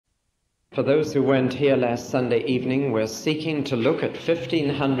For those who weren't here last Sunday evening, we're seeking to look at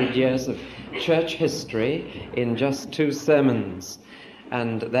 1,500 years of church history in just 2 sermons.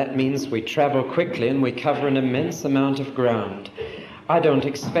 And that means we travel quickly and we cover an immense amount of ground. I don't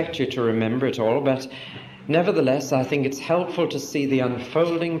expect you to remember it all, but nevertheless, I think it's helpful to see the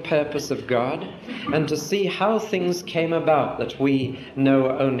unfolding purpose of God and to see how things came about that we know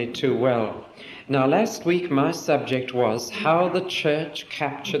only too well. Now, last week my subject was how the church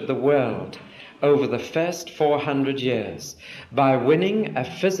captured the world over the first 400 years by winning a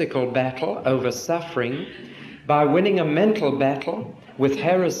physical battle over suffering, by winning a mental battle with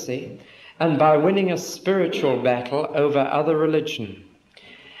heresy, and by winning a spiritual battle over other religion.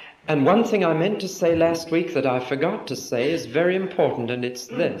 And one thing I meant to say last week that I forgot to say is very important, and it's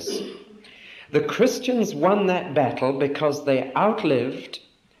this. The Christians won that battle because they outlived,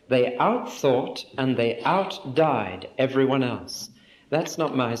 they outthought, and they outdied everyone else. That's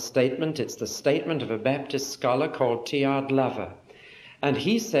not my statement. It's the statement of a Baptist scholar called T.R. Glover. And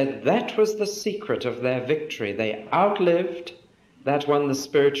he said that was the secret of their victory. They outlived, that won the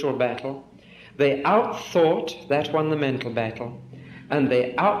spiritual battle. They outthought, that won the mental battle. And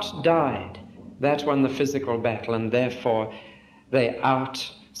they outdied, that won the physical battle. And therefore, they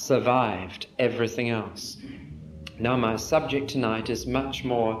out-survived everything else. Now, my subject tonight is much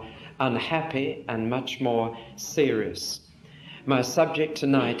more unhappy and much more serious. My subject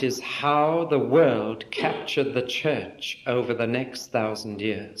tonight is how the world captured the church over the next 1,000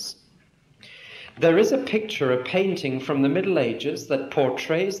 years. There is a picture, a painting from the Middle Ages that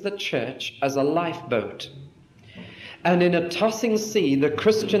portrays the church as a lifeboat. And in a tossing sea, the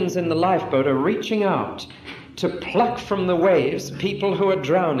Christians in the lifeboat are reaching out to pluck from the waves people who are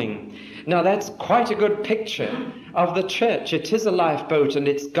drowning. Now, that's quite a good picture of the church. It is a lifeboat, and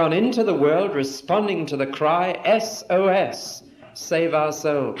it's gone into the world responding to the cry, SOS, save our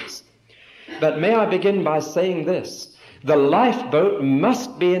souls. But may I begin by saying this. The lifeboat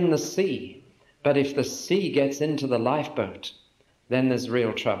must be in the sea, but if the sea gets into the lifeboat, then there's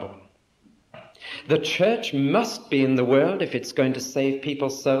real trouble. The church must be in the world if it's going to save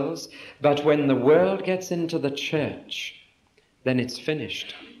people's souls, but when the world gets into the church, then it's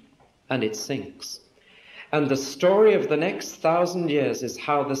finished. And it sinks. And the story of the next 1,000 years is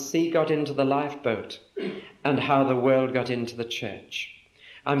how the sea got into the lifeboat and how the world got into the church.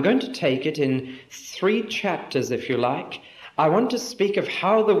 I'm going to take it in 3 chapters, if you like. I want to speak of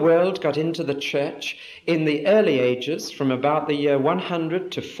how the world got into the church in the early ages from about the year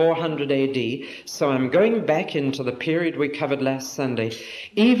 100 to 400 AD. So I'm going back into the period we covered last Sunday.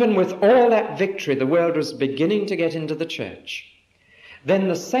 Even with all that victory, the world was beginning to get into the church. Then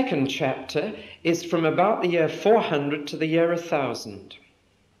the second chapter is from about the year 400 to the year 1000,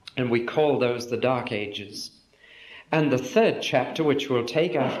 and we call those the Dark Ages. And the third chapter, which we'll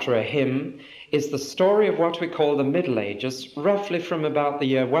take after a hymn, is the story of what we call the Middle Ages, roughly from about the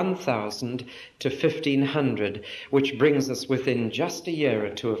year 1000 to 1500, which brings us within just a year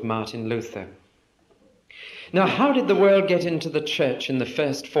or two of Martin Luther. Now, how did the world get into the church in the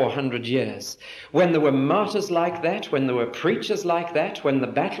first 400 years? When there were martyrs like that, when there were preachers like that, when the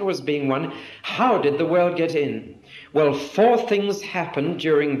battle was being won, how did the world get in? Well, 4 things happened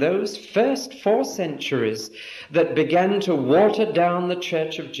during those first 4 centuries that began to water down the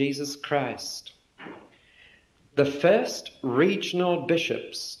Church of Jesus Christ. The first, regional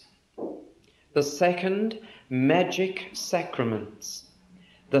bishops. The second, magic sacraments.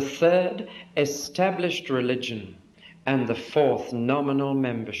 The third, established religion. And the fourth, nominal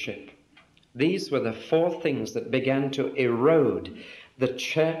membership. These were the 4 things that began to erode the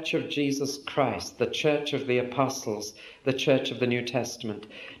Church of Jesus Christ, the Church of the Apostles, the Church of the New Testament.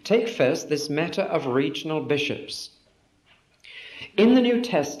 Take first this matter of regional bishops. In the New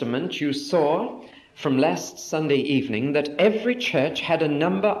Testament, you saw from last Sunday evening that every church had a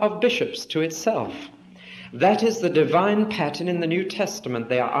number of bishops to itself. That is the divine pattern in the New Testament.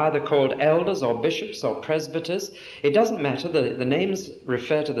 They are either called elders or bishops or presbyters. It doesn't matter. The names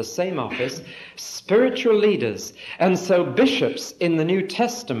refer to the same office. Spiritual leaders. And so bishops in the New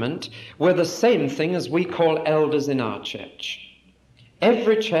Testament were the same thing as we call elders in our church.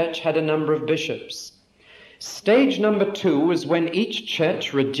 Every church had a number of bishops. Stage number 2 was when each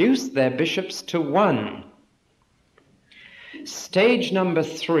church reduced their bishops to 1. Stage number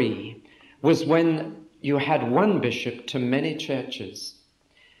 3 was when you had 1 bishop to many churches,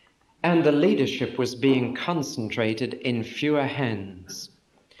 and the leadership was being concentrated in fewer hands.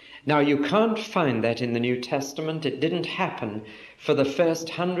 Now, you can't find that in the New Testament. It didn't happen for the first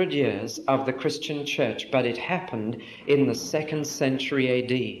 100 years of the Christian church, but it happened in the 2nd century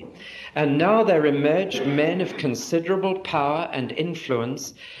AD. And now there emerged men of considerable power and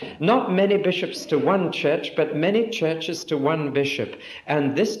influence, not many bishops to one church, but many churches to one bishop.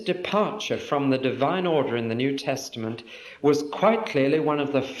 And this departure from the divine order in the New Testament was quite clearly one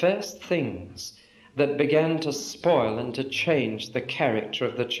of the first things that began to spoil and to change the character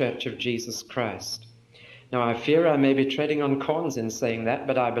of the Church of Jesus Christ. Now, I fear I may be treading on corns in saying that,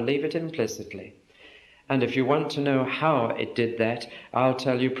 but I believe it implicitly. And if you want to know how it did that, I'll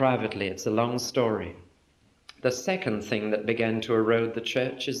tell you privately. It's a long story. The second thing that began to erode the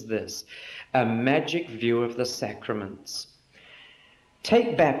church is this: a magic view of the sacraments.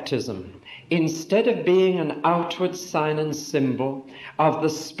 Take baptism. Instead of being an outward sign and symbol of the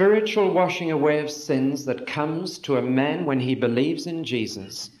spiritual washing away of sins that comes to a man when he believes in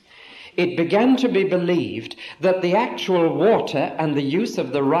Jesus, it began to be believed that the actual water and the use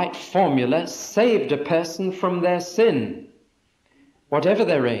of the right formula saved a person from their sin, whatever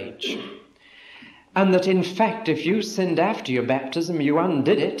their age. And that in fact, if you sinned after your baptism, you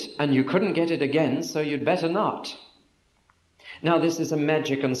undid it and you couldn't get it again, so you'd better not. Now, this is a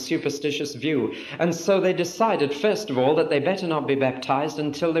magic and superstitious view, and so they decided, first of all, that they better not be baptized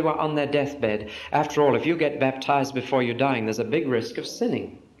until they were on their deathbed. After all, if you get baptized before you're dying, there's a big risk of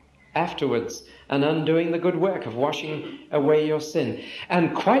sinning afterwards and undoing the good work of washing away your sin.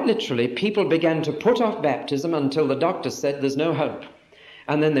 And quite literally, people began to put off baptism until the doctor said there's no hope.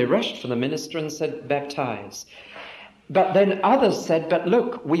 And then they rushed for the minister and said, baptize. But then others said, but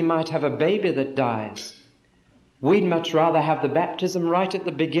look, we might have a baby that dies. We'd much rather have the baptism right at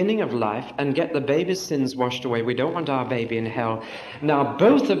the beginning of life and get the baby's sins washed away. We don't want our baby in hell. Now,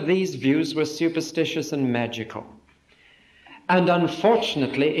 both of these views were superstitious and magical. And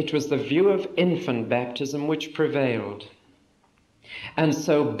unfortunately, it was the view of infant baptism which prevailed. And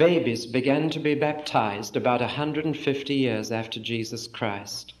so babies began to be baptized about 150 years after Jesus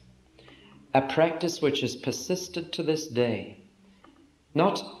Christ, a practice which has persisted to this day.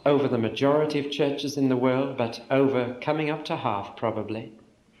 Not over the majority of churches in the world, but over coming up to half, probably.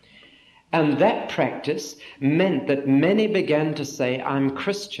 And that practice meant that many began to say, I'm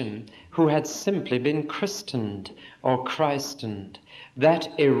Christian, who had simply been christened or christened. That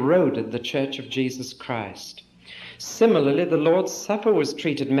eroded the Church of Jesus Christ. Similarly, the Lord's Supper was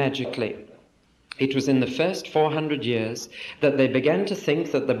treated magically. It was in the first 400 years that they began to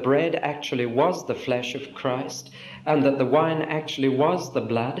think that the bread actually was the flesh of Christ and that the wine actually was the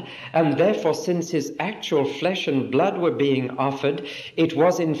blood, and therefore, since his actual flesh and blood were being offered, it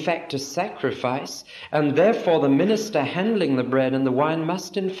was in fact a sacrifice, and therefore the minister handling the bread and the wine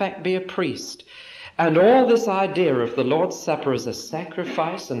must in fact be a priest. And all this idea of the Lord's Supper as a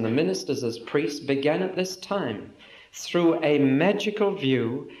sacrifice and the ministers as priests began at this time through a magical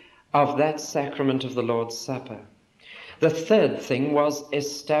view of that sacrament of the Lord's Supper. The third thing was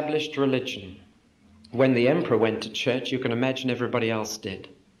established religion. When the emperor went to church, you can imagine everybody else did.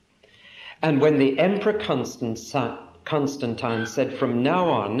 And when the Emperor Constantine said, from now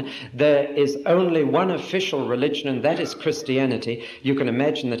on, there is only one official religion, and that is Christianity, you can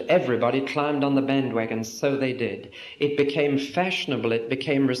imagine that everybody climbed on the bandwagon. So they did. It became fashionable, it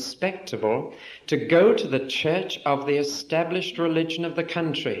became respectable to go to the church of the established religion of the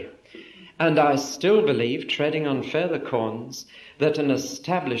country. And I still believe, treading on further corns, that an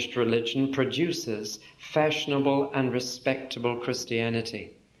established religion produces fashionable and respectable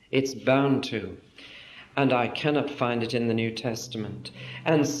Christianity. It's bound to. And I cannot find it in the New Testament.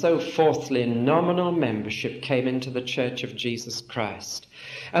 And so, fourthly, nominal membership came into the Church of Jesus Christ.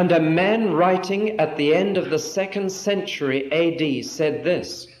 And a man writing at the end of the 2nd century AD said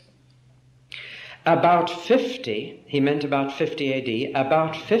this: about 50, he meant about 50 AD,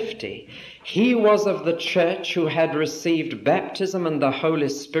 about 50, he was of the church who had received baptism and the Holy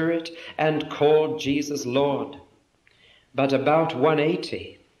Spirit and called Jesus Lord. But about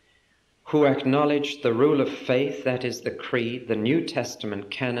 180, who acknowledged the rule of faith, that is the creed, the New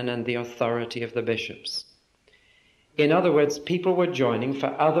Testament canon, and the authority of the bishops. In other words, people were joining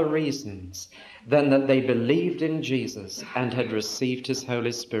for other reasons than that they believed in Jesus and had received his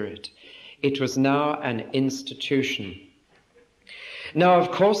Holy Spirit. It was now an institution. Now,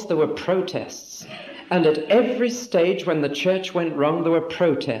 of course, there were protests, and at every stage when the church went wrong, there were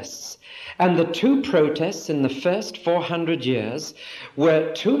protests. And the two protests in the first 400 years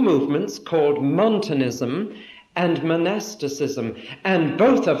were two movements called Montanism and monasticism, and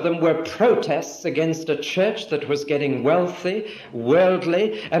both of them were protests against a church that was getting wealthy,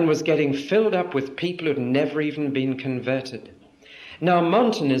 worldly, and was getting filled up with people who'd never even been converted. Now,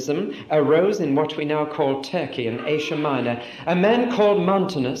 Montanism arose in what we now call Turkey in Asia Minor. A man called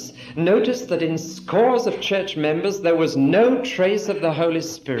Montanus noticed that in scores of church members there was no trace of the Holy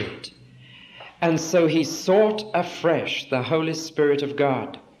Spirit. And so he sought afresh the Holy Spirit of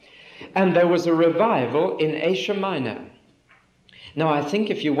God. And there was a revival in Asia Minor. Now, I think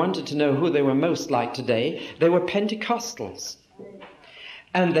if you wanted to know who they were most like today, they were Pentecostals.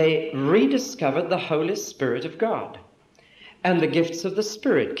 And they rediscovered the Holy Spirit of God. And the gifts of the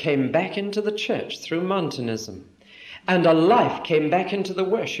Spirit came back into the church through Montanism. And a life came back into the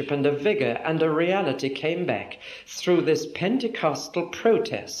worship, and a vigor and a reality came back through this Pentecostal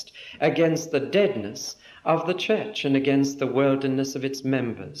protest against the deadness of the church and against the worldliness of its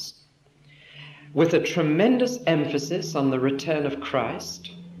members. With a tremendous emphasis on the return of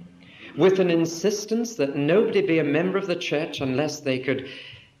Christ, with an insistence that nobody be a member of the church unless they could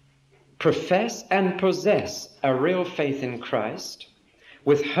profess and possess a real faith in Christ,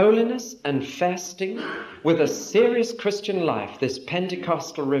 with holiness and fasting, with a serious Christian life, this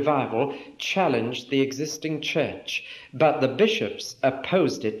Pentecostal revival challenged the existing church, but the bishops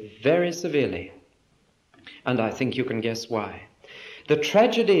opposed it very severely. And I think you can guess why. The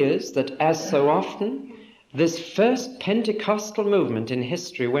tragedy is that, as so often, this first Pentecostal movement in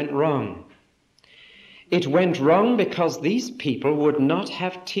history went wrong. It went wrong because these people would not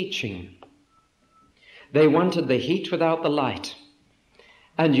have teaching. They wanted the heat without the light.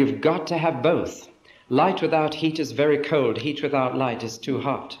 And you've got to have both. Light without heat is very cold. Heat without light is too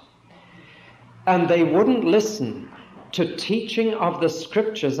hot. And they wouldn't listen to teaching of the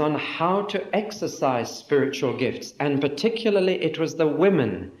scriptures on how to exercise spiritual gifts. And particularly it was the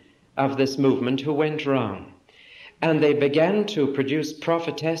women of this movement who went wrong. And they began to produce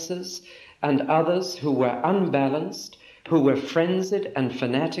prophetesses and others who were unbalanced, who were frenzied and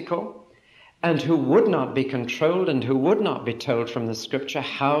fanatical, and who would not be controlled and who would not be told from the scripture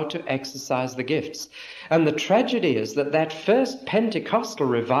how to exercise the gifts. And the tragedy is that that first Pentecostal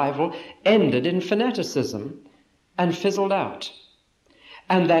revival ended in fanaticism and fizzled out.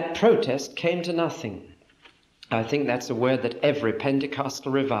 And that protest came to nothing. I think that's a word that every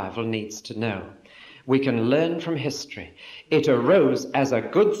Pentecostal revival needs to know. We can learn from history. It arose as a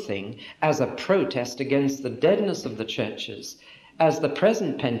good thing, as a protest against the deadness of the churches, as the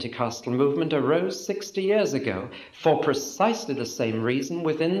present Pentecostal movement arose 60 years ago for precisely the same reason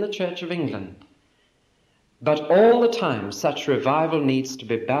within the Church of England. But all the time, such revival needs to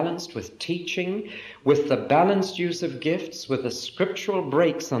be balanced with teaching, with the balanced use of gifts, with the scriptural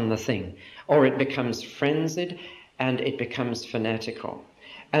breaks on the thing, or it becomes frenzied and it becomes fanatical.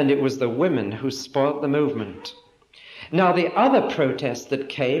 And it was the women who spoilt the movement. Now, the other protest that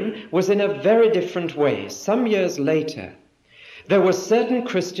came was in a very different way. Some years later, there were certain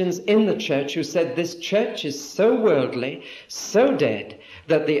Christians in the church who said this church is so worldly, so dead,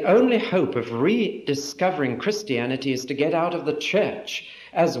 that the only hope of rediscovering Christianity is to get out of the church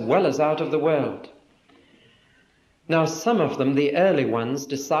as well as out of the world. Now, some of them, the early ones,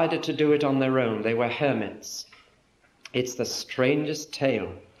 decided to do it on their own. They were hermits. It's the strangest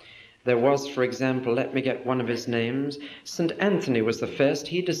tale. There was, for example, let me get one of his names. St. Anthony was the first.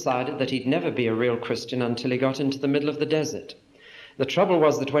 He decided that he'd never be a real Christian until he got into the middle of the desert. The trouble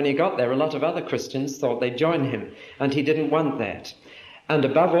was that when he got there, a lot of other Christians thought they'd join him, and he didn't want that. And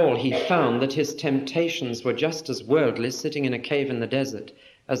above all, he found that his temptations were just as worldly sitting in a cave in the desert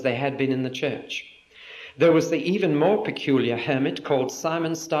as they had been in the church. There was the even more peculiar hermit called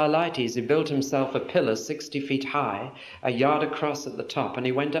Simon Stylites. He built himself a pillar 60 feet high, a yard across at the top, and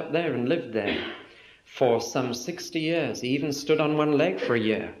he went up there and lived there for some 60 years. He even stood on one leg for a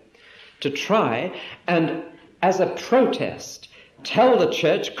year to try and, as a protest, tell the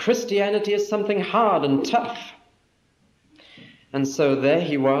church Christianity is something hard and tough. And so there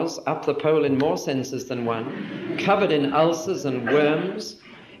he was, up the pole in more senses than one, covered in ulcers and worms,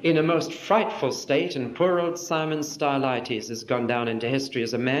 in a most frightful state, and poor old Simon Stylites has gone down into history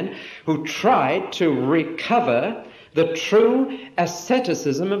as a man who tried to recover the true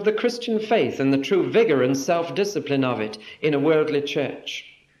asceticism of the Christian faith and the true vigor and self-discipline of it in a worldly church.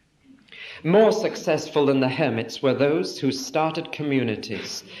 More successful than the hermits were those who started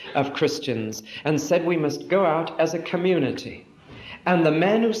communities of Christians and said we must go out as a community. And the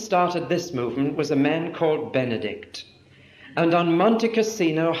man who started this movement was a man called Benedict. And on Monte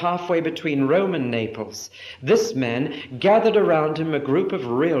Cassino, halfway between Rome and Naples, this man gathered around him a group of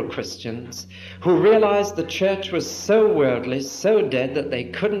real Christians who realized the church was so worldly, so dead that they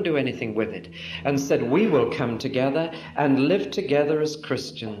couldn't do anything with it, and said, we will come together and live together as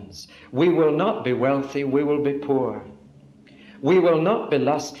Christians. We will not be wealthy, we will be poor. We will not be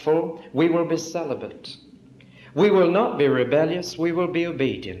lustful, we will be celibate. We will not be rebellious, we will be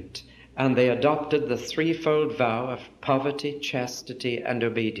obedient. And they adopted the threefold vow of poverty, chastity, and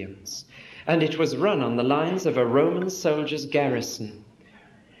obedience. And it was run on the lines of a Roman soldier's garrison.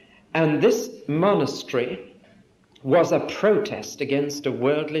 And this monastery was a protest against a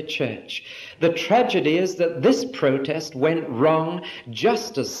worldly church. The tragedy is that this protest went wrong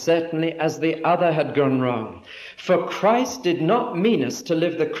just as certainly as the other had gone wrong. For Christ did not mean us to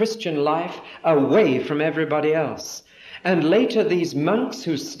live the Christian life away from everybody else. And later these monks,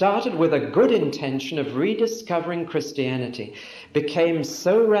 who started with a good intention of rediscovering Christianity, became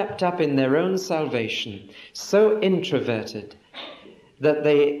so wrapped up in their own salvation, so introverted, that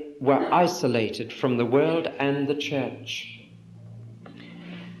they were isolated from the world and the church.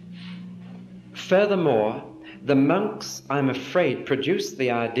 Furthermore, the monks, I'm afraid, produced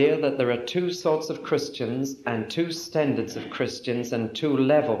the idea that there are two sorts of Christians and two standards of Christians and two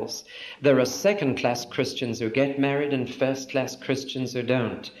levels. There are second-class Christians who get married and first-class Christians who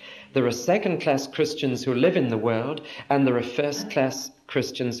don't. There are second-class Christians who live in the world, and there are first-class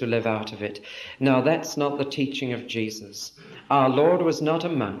Christians who live out of it. Now, that's not the teaching of Jesus. Our Lord was not a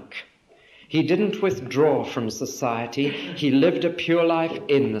monk. He didn't withdraw from society. He lived a pure life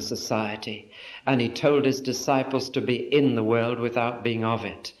in the society. And he told his disciples to be in the world without being of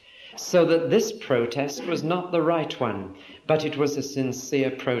it. So that this protest was not the right one, but it was a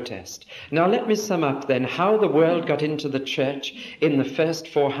sincere protest. Now let me sum up then how the world got into the church in the first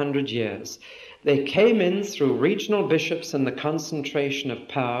 400 years. They came in through regional bishops and the concentration of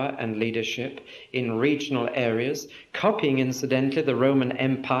power and leadership in regional areas, copying incidentally the Roman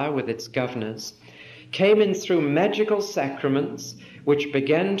Empire with its governors, came in through magical sacraments, which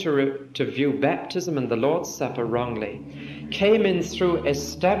began to view baptism and the Lord's Supper wrongly, came in through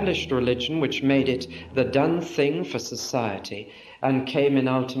established religion, which made it the done thing for society, and came in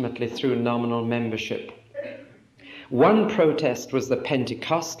ultimately through nominal membership. One protest was the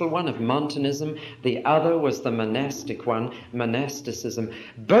Pentecostal one of Montanism, the other was the monastic one, monasticism.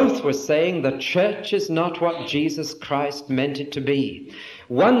 Both were saying the church is not what Jesus Christ meant it to be.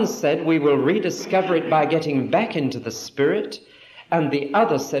 One said we will rediscover it by getting back into the Spirit, and the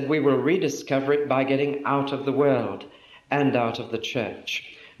other said we will rediscover it by getting out of the world and out of the church.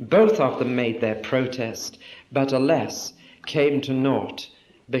 Both of them made their protest, but alas, came to naught,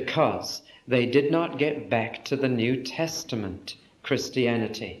 because they did not get back to the New Testament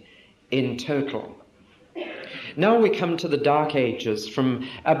Christianity in total. Now we come to the Dark Ages from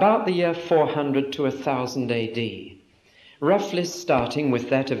about the year 400 to 1000 AD, roughly starting with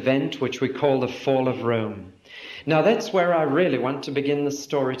that event which we call the Fall of Rome. Now that's where I really want to begin the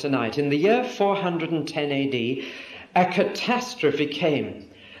story tonight. In the year 410 AD, a catastrophe came.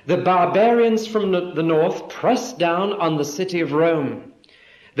 The barbarians from the north pressed down on the city of Rome.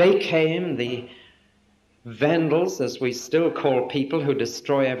 They came, the Vandals, as we still call people who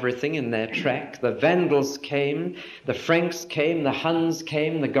destroy everything in their track. The Vandals came, the Franks came, the Huns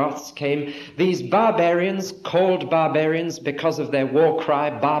came, the Goths came. These barbarians, called barbarians because of their war cry,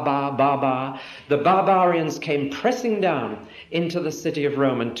 Barbar, Barbar. The barbarians came pressing down into the city of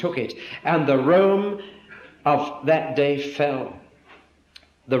Rome and took it. And the Rome of that day fell.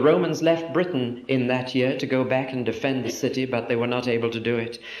 The Romans left Britain in that year to go back and defend the city, but they were not able to do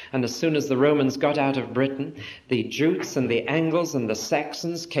it. And as soon as the Romans got out of Britain, the Jutes and the Angles and the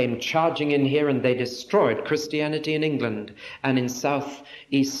Saxons came charging in here, and they destroyed Christianity in England and in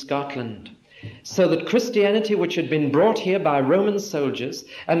south-east Scotland. So that Christianity, which had been brought here by Roman soldiers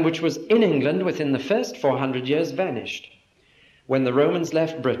and which was in England within the first 400 years, vanished. When the Romans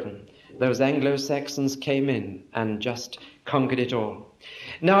left Britain, those Anglo-Saxons came in and just conquered it all.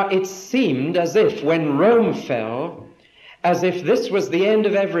 Now, it seemed as if when Rome fell, as if this was the end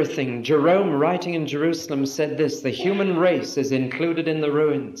of everything. Jerome, writing in Jerusalem, said this: the human race is included in the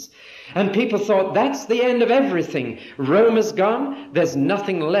ruins. And people thought, that's the end of everything. Rome is gone, there's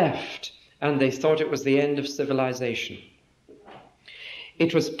nothing left. And they thought it was the end of civilization.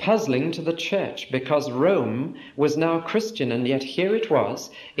 It was puzzling to the church because Rome was now Christian, and yet here it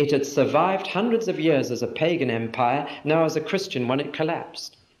was. It had survived hundreds of years as a pagan empire. Now as a Christian one, it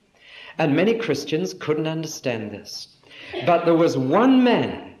collapsed. And many Christians couldn't understand this. But there was one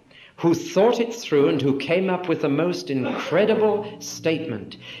man who thought it through and who came up with the most incredible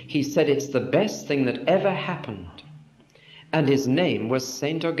statement. He said it's the best thing that ever happened. And his name was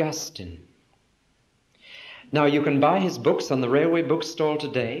St. Augustine. Now, you can buy his books on the railway bookstall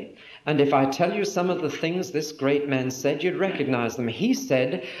today, and if I tell you some of the things this great man said, you'd recognize them. He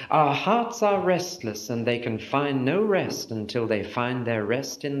said, our hearts are restless, and they can find no rest until they find their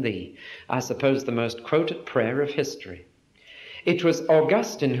rest in thee. I suppose the most quoted prayer of history. It was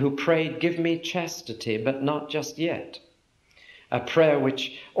Augustine who prayed, "Give me chastity, but not just yet," a prayer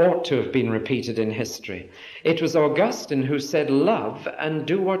which ought to have been repeated in history. It was Augustine who said, "Love and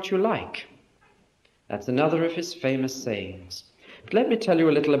do what you like." That's another of his famous sayings. But let me tell you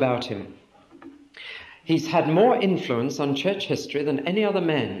a little about him. He's had more influence on church history than any other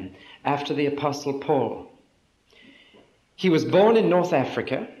man after the Apostle Paul. He was born in North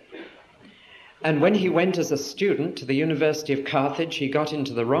Africa, and when he went as a student to the University of Carthage, he got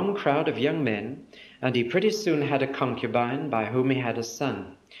into the wrong crowd of young men, and he pretty soon had a concubine by whom he had a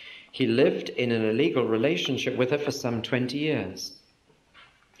son. He lived in an illegal relationship with her for some 20 years.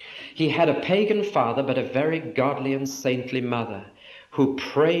 He had a pagan father, but a very godly and saintly mother, who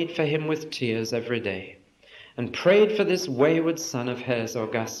prayed for him with tears every day, and prayed for this wayward son of hers,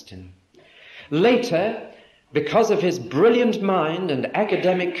 Augustine. Later, because of his brilliant mind and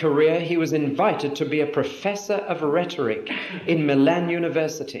academic career, he was invited to be a professor of rhetoric in Milan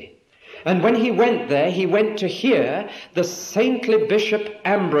University. And when he went there, he went to hear the saintly Bishop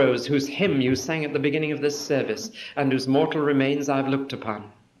Ambrose, whose hymn you sang at the beginning of this service, and whose mortal remains I've looked upon.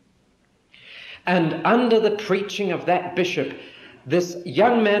 And under the preaching of that bishop, this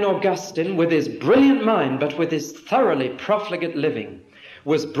young man Augustine, with his brilliant mind, but with his thoroughly profligate living,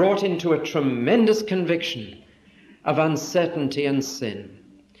 was brought into a tremendous conviction of uncertainty and sin.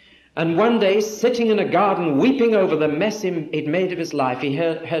 And one day, sitting in a garden, weeping over the mess he'd made of his life, he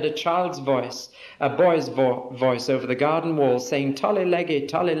heard a child's voice, a boy's voice over the garden wall saying, "Tolly leggy,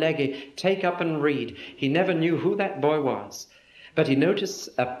 take up and read." He never knew who that boy was, but he noticed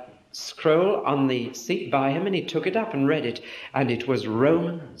a scroll on the seat by him, and he took it up and read it, and it was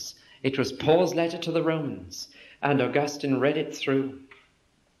Romans. It was Paul's letter to the Romans, and Augustine read it through,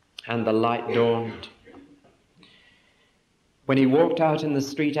 and the light dawned. When he walked out in the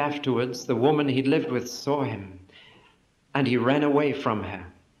street afterwards, the woman he'd lived with saw him, and he ran away from her.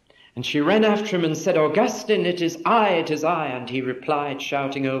 And she ran after him and said, "Augustine, it is I, it is I." And he replied,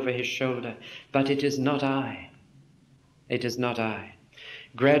 shouting over his shoulder, "But it is not I. It is not I."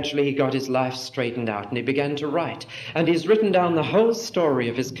 Gradually he got his life straightened out, and he began to write. And he's written down the whole story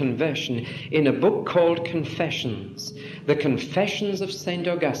of his conversion in a book called Confessions, The Confessions of St.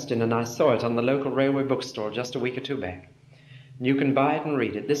 Augustine, and I saw it on the local railway bookstore just a week or two back. You can buy it and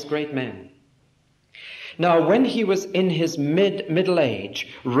read it, this great man. Now, when he was in his middle age,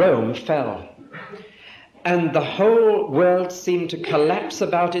 Rome fell, and the whole world seemed to collapse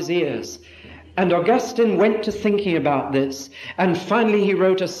about his ears. And Augustine went to thinking about this, and finally he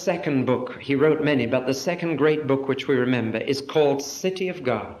wrote a second book. He wrote many, but the second great book which we remember is called City of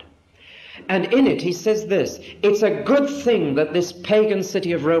God. And in it he says this: it's a good thing that this pagan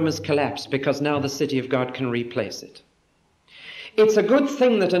city of Rome has collapsed, because now the city of God can replace it. It's a good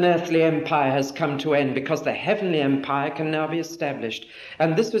thing that an earthly empire has come to end, because the heavenly empire can now be established.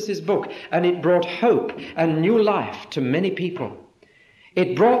 And this was his book, and it brought hope and new life to many people.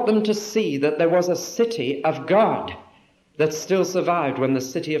 It brought them to see that there was a city of God that still survived when the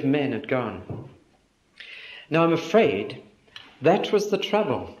city of men had gone. Now, I'm afraid that was the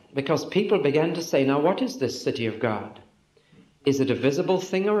trouble, because people began to say, now, what is this city of God? Is it a visible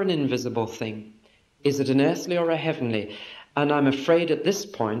thing or an invisible thing? Is it an earthly or a heavenly? And I'm afraid at this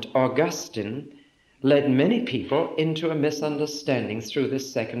point, Augustine led many people into a misunderstanding through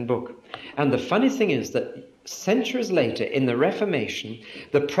this second book. And the funny thing is that centuries later, in the Reformation,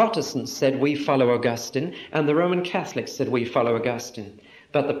 the Protestants said, "We follow Augustine," and the Roman Catholics said, "We follow Augustine."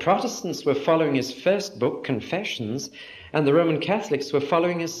 But the Protestants were following his first book, Confessions, and the Roman Catholics were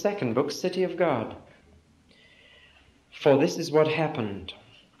following his second book, City of God. For this is what happened.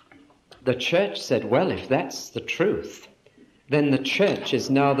 The church said, well, if that's the truth, then the church is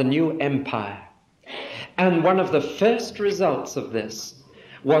now the new empire. And one of the first results of this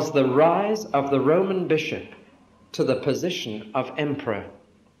was the rise of the Roman bishop to the position of emperor.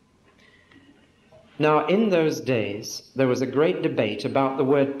 Now, in those days, there was a great debate about the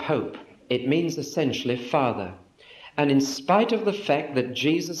word pope. It means essentially father. And in spite of the fact that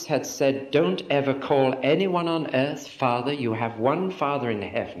Jesus had said, don't ever call anyone on earth father, you have one Father in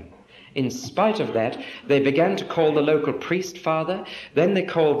heaven. In spite of that, they began to call the local priest father, then they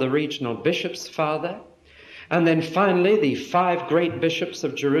called the regional bishops father, and then finally the 5 great bishops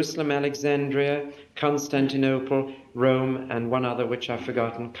of Jerusalem, Alexandria, Constantinople, Rome, and one other which I've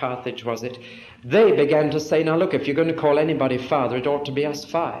forgotten, Carthage was it, they began to say, now look, if you're going to call anybody father, it ought to be us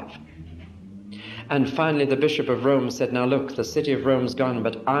 5. And finally the Bishop of Rome said, now look, the city of Rome's gone,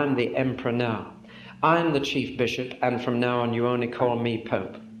 but I'm the emperor now. I'm the chief bishop, and from now on you only call me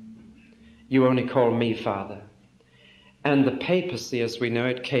pope. You only call me father. And the papacy, as we know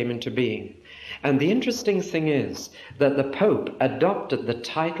it, came into being. And the interesting thing is that the Pope adopted the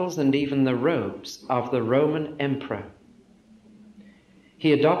titles and even the robes of the Roman emperor.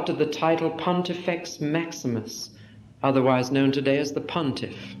 He adopted the title Pontifex Maximus, otherwise known today as the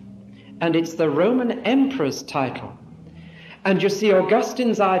Pontiff. And it's the Roman emperor's title. And you see,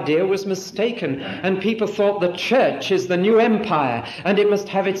 Augustine's idea was mistaken, and people thought the church is the new empire, and it must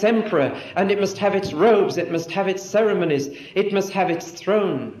have its emperor, and it must have its robes, it must have its ceremonies, it must have its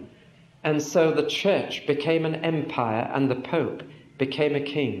throne. And so the church became an empire, and the Pope became a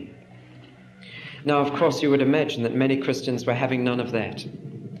king. Now, of course, you would imagine that many Christians were having none of that.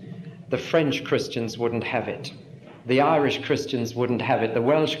 The French Christians wouldn't have it. The Irish Christians wouldn't have it. The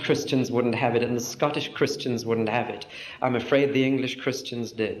Welsh Christians wouldn't have it. And the Scottish Christians wouldn't have it. I'm afraid the English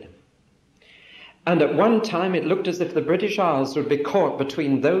Christians did. And at one time it looked as if the British Isles would be caught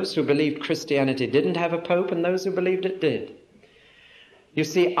between those who believed Christianity didn't have a pope and those who believed it did. You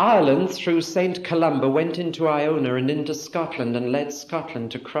see, Ireland, through St. Columba, went into Iona and into Scotland and led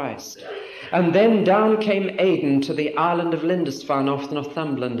Scotland to Christ. And then down came Aidan to the island of Lindisfarne off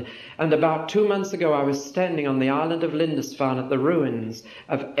Northumberland. And about 2 months ago I was standing on the island of Lindisfarne at the ruins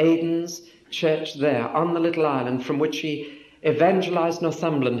of Aidan's church there on the little island from which he evangelized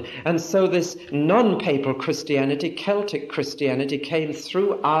Northumberland. And so this non-papal Christianity, Celtic Christianity, came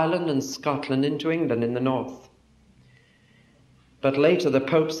through Ireland and Scotland into England in the north. But later the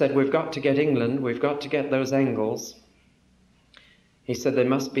Pope said, we've got to get England, we've got to get those Angles. He said they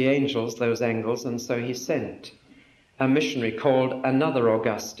must be angels, those Angles, and so he sent a missionary called another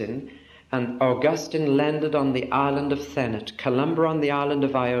Augustine, and Augustine landed on the island of Thanet, Columba on the island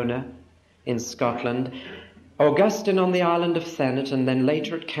of Iona in Scotland, Augustine on the island of Thanet, and then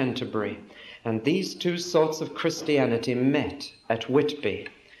later at Canterbury. And these two sorts of Christianity met at Whitby,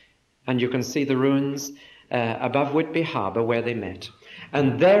 and you can see the ruins above Whitby Harbour where they met.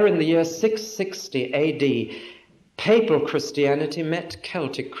 And there in the year 660 AD, papal Christianity met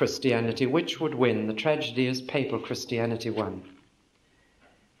Celtic Christianity. Which would win? The tragedy is papal Christianity won.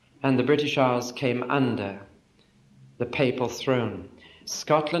 And the British Isles came under the papal throne.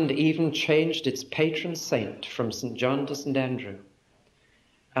 Scotland even changed its patron saint from St. John to St. Andrew.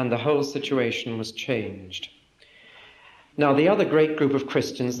 And the whole situation was changed. Now, the other great group of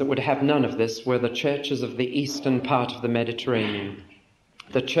Christians that would have none of this were the churches of the eastern part of the Mediterranean,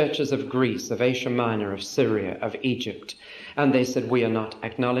 the churches of Greece, of Asia Minor, of Syria, of Egypt. And they said, we are not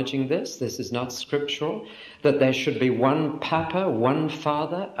acknowledging this. This is not scriptural, that there should be one Papa, one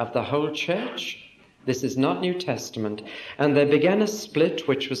Father of the whole church. This is not New Testament. And they began a split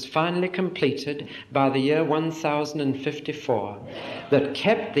which was finally completed by the year 1054 that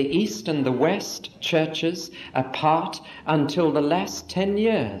kept the East and the West churches apart until the last 10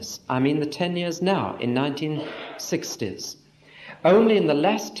 years. I mean the 10 years now, in 1960s. Only in the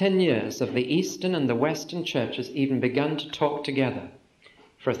last 10 years have the Eastern and the Western churches even begun to talk together.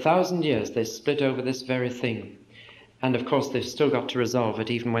 For 1,000 years they split over this very thing. And of course they've still got to resolve it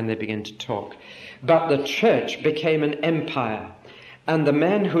even when they begin to talk. But the church became an empire. And the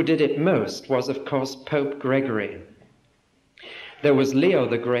man who did it most was, of course, Pope Gregory. There was Leo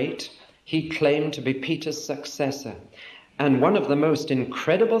the Great. He claimed to be Peter's successor. And one of the most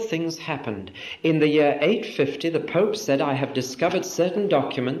incredible things happened. In the year 850, the Pope said, I have discovered certain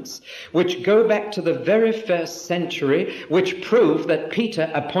documents which go back to the very first century, which prove that Peter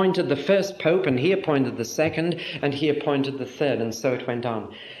appointed the first Pope, and he appointed the second, and he appointed the third, and so it went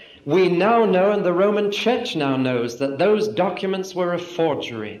on. We now know, and the Roman Church now knows, that those documents were a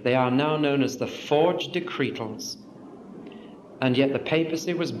forgery. They are now known as the forged decretals. And yet the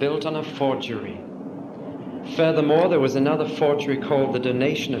papacy was built on a forgery. Furthermore, there was another forgery called the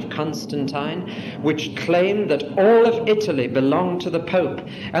Donation of Constantine, which claimed that all of Italy belonged to the Pope.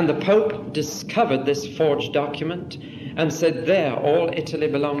 And the Pope discovered this forged document and said, there, all Italy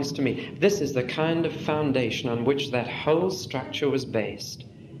belongs to me. This is the kind of foundation on which that whole structure was based.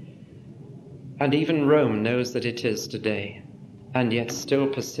 And even Rome knows that it is today, and yet still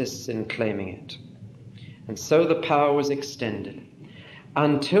persists in claiming it. And so the power was extended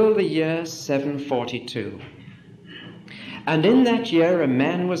until the year 742. And in that year a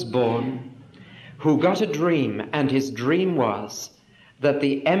man was born who got a dream, and his dream was that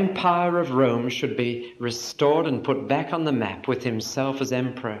the empire of Rome should be restored and put back on the map with himself as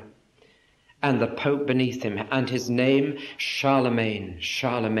emperor, and the Pope beneath him, and his name Charlemagne.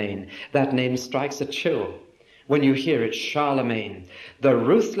 Charlemagne. That name strikes a chill when you hear it, Charlemagne, the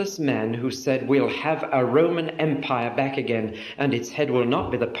ruthless man who said, we'll have a Roman Empire back again, and its head will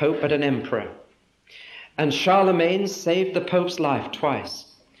not be the Pope, but an emperor. And Charlemagne saved the Pope's life twice.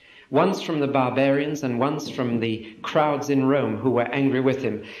 once from the barbarians and once from the crowds in Rome who were angry with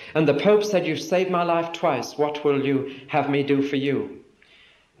him. And the Pope said, "You've saved my life twice. What will you have me do for you?"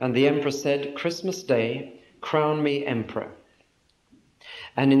 And the emperor said, "Christmas Day, crown me emperor."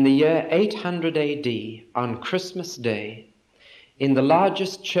 And in the year 800 AD, on Christmas Day, in the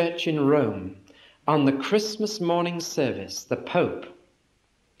largest church in Rome, on the Christmas morning service, the Pope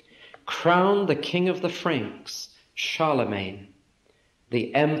crowned the king of the Franks, Charlemagne,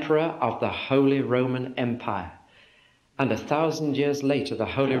 the emperor of the Holy Roman Empire. And 1,000 years later, the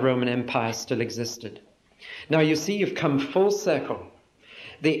Holy Roman Empire still existed. Now you see, you've come full circle.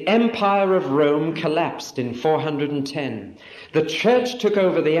 The Empire of Rome collapsed in 410. The church took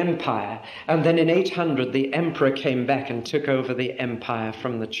over the empire, and then in 800 the emperor came back and took over the empire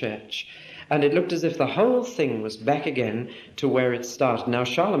from the church. And it looked as if the whole thing was back again to where it started. Now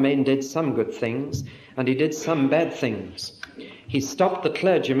Charlemagne did some good things, and he did some bad things. He stopped the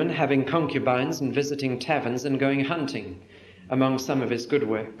clergymen having concubines and visiting taverns and going hunting, among some of his good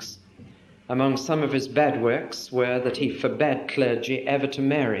works. Among some of his bad works were that he forbade clergy ever to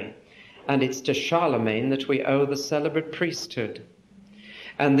marry. And it's to Charlemagne that we owe the celebrate priesthood.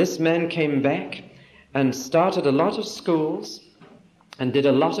 And this man came back and started a lot of schools and did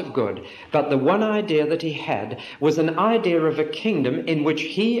a lot of good. But the one idea that he had was an idea of a kingdom in which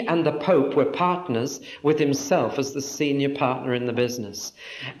he and the Pope were partners with himself as the senior partner in the business.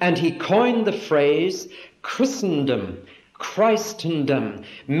 And he coined the phrase Christendom, Christendom,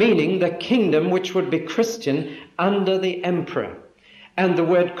 meaning the kingdom which would be Christian under the emperor. And the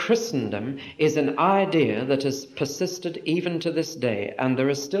word Christendom is an idea that has persisted even to this day, and there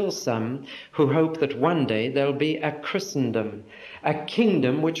are still some who hope that one day there'll be a Christendom, a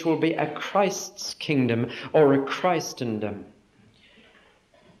kingdom which will be a Christ's kingdom or a Christendom.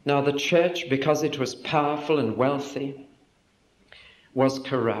 Now the church, because it was powerful and wealthy, was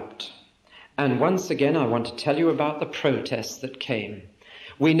corrupt. And once again, I want to tell you about the protests that came.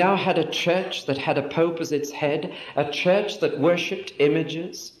 We now had a church that had a pope as its head, a church that worshipped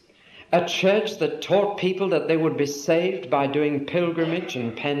images, a church that taught people that they would be saved by doing pilgrimage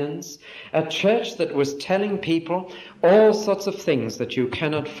and penance, a church that was telling people all sorts of things that you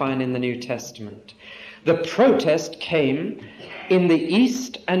cannot find in the New Testament. The protest came in the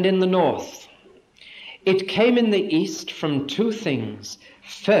east and in the north. It came in the east from two things.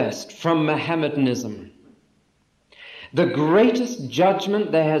 First, from Mohammedanism. The greatest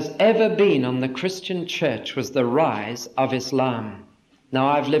judgment there has ever been on the Christian church was the rise of Islam. Now,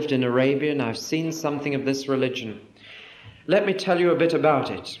 I've lived in Arabia and I've seen something of this religion. Let me tell you a bit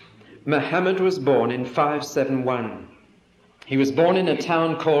about it. Muhammad was born in 571. He was born in a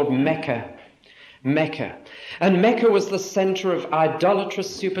town called Mecca. And Mecca was the center of idolatrous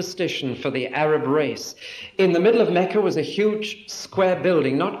superstition for the Arab race. In the middle of Mecca was a huge square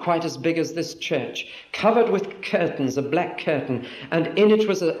building, not quite as big as this church, covered with curtains, a black curtain, and in it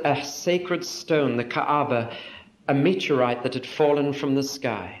was a sacred stone, the Kaaba, a meteorite that had fallen from the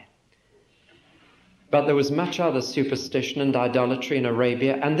sky. But there was much other superstition and idolatry in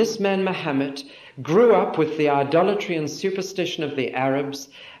Arabia, and this man Muhammad grew up with the idolatry and superstition of the Arabs,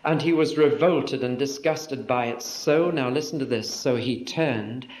 and he was revolted and disgusted by it. So, now listen to this, so he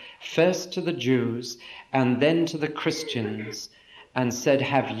turned first to the Jews and then to the Christians and said,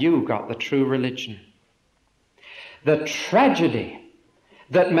 "Have you got the true religion?" The tragedy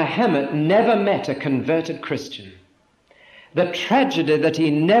that Muhammad never met a converted Christian, the tragedy that he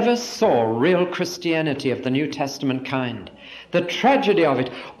never saw real Christianity of the New Testament kind, the tragedy of it,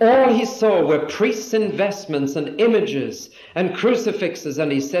 all he saw were priests' investments and images and crucifixes,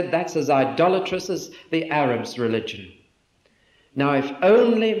 and he said that's as idolatrous as the Arabs' religion. Now, if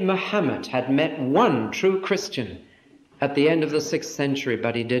only Muhammad had met one true Christian at the end of the 6th century,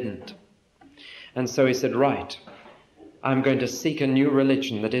 but he didn't. And so he said, right, I'm going to seek a new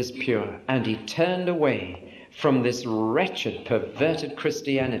religion that is pure. And he turned away from this wretched, perverted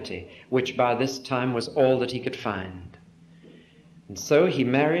Christianity, which by this time was all that he could find. And so he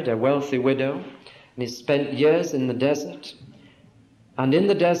married a wealthy widow, and he spent years in the desert. And in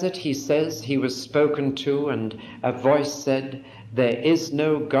the desert, he says, he was spoken to, and a voice said, "There is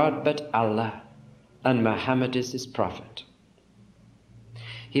no God but Allah, and Muhammad is his prophet."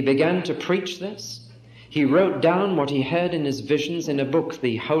 He began to preach this. He wrote down what he heard in his visions in a book,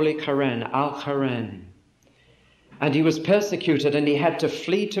 the Holy Quran, Al-Quran. And he was persecuted, and he had to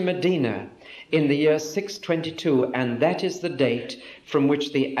flee to Medina in the year 622, and that is the date from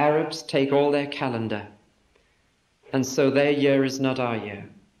which the Arabs take all their calendar. And so their year is not our year.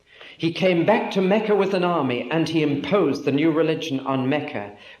 He came back to Mecca with an army, and he imposed the new religion on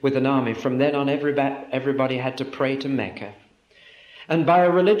Mecca with an army. From then on, everybody had to pray to Mecca. And by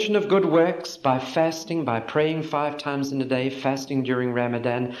a religion of good works, by fasting, by praying 5 times in a day, fasting during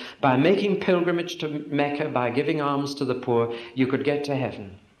Ramadan, by making pilgrimage to Mecca, by giving alms to the poor, you could get to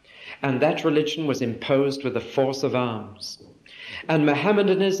heaven. And that religion was imposed with the force of arms. And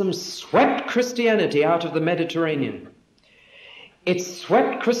Mohammedanism swept Christianity out of the Mediterranean. It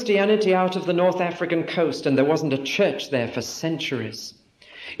swept Christianity out of the North African coast, and there wasn't a church there for centuries.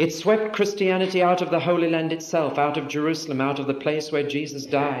 It swept Christianity out of the Holy Land itself, out of Jerusalem, out of the place where Jesus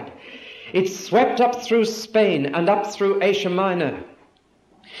died. It swept up through Spain and up through Asia Minor.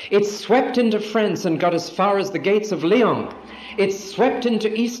 It swept into France and got as far as the gates of Lyon. It swept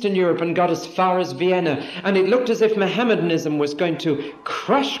into Eastern Europe and got as far as Vienna. And it looked as if Mohammedanism was going to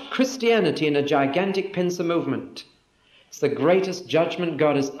crush Christianity in a gigantic pincer movement. It's the greatest judgment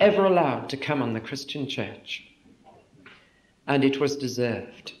God has ever allowed to come on the Christian church. And it was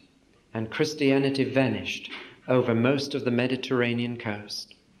deserved. And Christianity vanished over most of the Mediterranean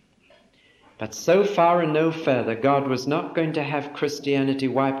coast. But so far and no further, God was not going to have Christianity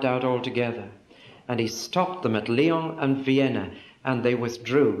wiped out altogether. And he stopped them at Lyon and Vienna, and they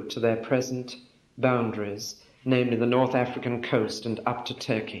withdrew to their present boundaries, namely the North African coast and up to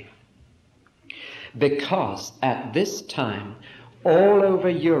Turkey. Because at this time, all over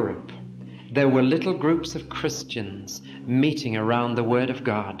Europe, there were little groups of Christians meeting around the Word of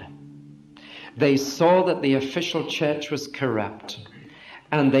God. They saw that the official church was corrupt,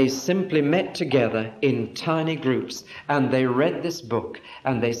 and they simply met together in tiny groups, and they read this book,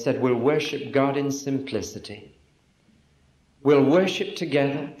 and they said, we'll worship God in simplicity. We'll worship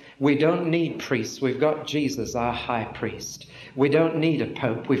together. We don't need priests. We've got Jesus, our high priest. We don't need a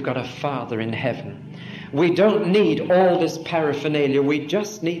pope. We've got a Father in heaven. We don't need all this paraphernalia. We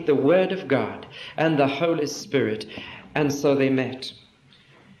just need the Word of God and the Holy Spirit. And so they met.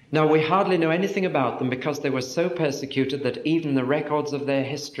 Now, we hardly know anything about them because they were so persecuted that even the records of their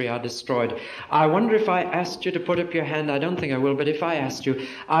history are destroyed. I wonder if I asked you to put up your hand, I don't think I will, but if I asked you,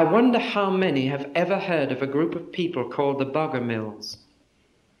 I wonder how many have ever heard of a group of people called the Bogomils.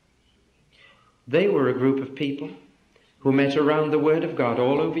 They were a group of people who met around the Word of God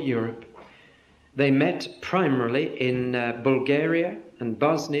all over Europe. They met primarily in Bulgaria and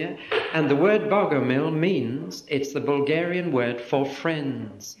Bosnia, and the word Bogomil means, it's the Bulgarian word for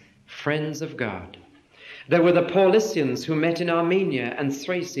friends, friends of God. There were the Paulicians who met in Armenia and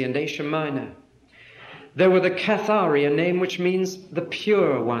Thrace and Asia Minor. There were the Cathari, a name which means the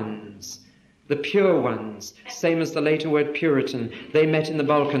pure ones, same as the later word Puritan. They met in the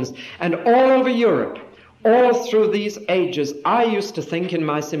Balkans. And all over Europe, all through these ages, I used to think in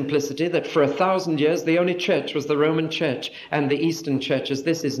my simplicity that for 1,000 years the only church was the Roman Church and the Eastern churches.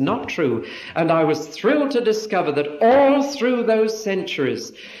 This is not true. And I was thrilled to discover that all through those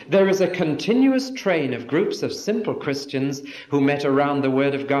centuries there is a continuous train of groups of simple Christians who met around the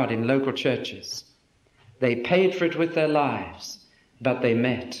Word of God in local churches. They paid for it with their lives, but they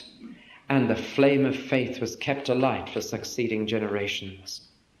met. And the flame of faith was kept alight for succeeding generations.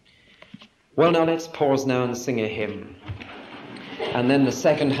 Well, now let's pause now and sing a hymn. And then the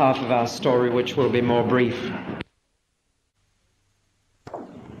second half of our story, which will be more brief.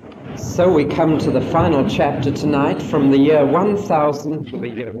 So we come to the final chapter tonight, from the year 1000 to the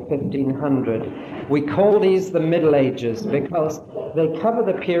year 1500. We call these the Middle Ages because they cover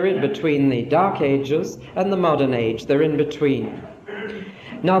the period between the Dark Ages and the Modern Age. They're in between.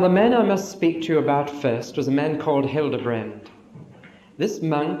 Now, the man I must speak to you about first was a man called Hildebrand. This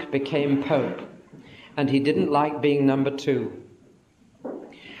monk became Pope, and he didn't like being number 2.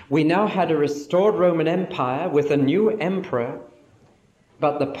 We now had a restored Roman Empire with a new emperor,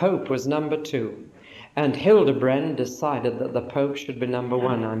 but the Pope was number 2. And Hildebrand decided that the Pope should be number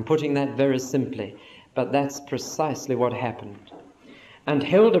 1. I'm putting that very simply, but that's precisely what happened. And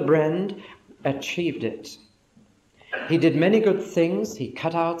Hildebrand achieved it. He did many good things. He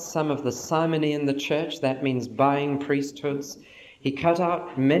cut out some of the simony in the church. That means buying priesthoods. He cut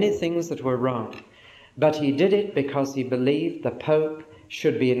out many things that were wrong, but he did it because he believed the Pope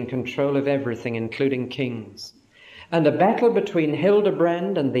should be in control of everything, including kings. And a battle between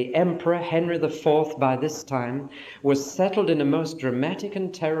Hildebrand and the Emperor Henry IV by this time was settled in a most dramatic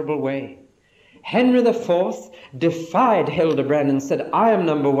and terrible way. Henry IV defied Hildebrand and said, I am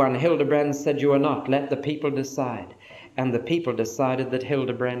number 1. Hildebrand said, you are not. Let the people decide. And the people decided that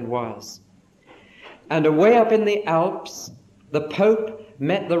Hildebrand was. And away up in the Alps, the Pope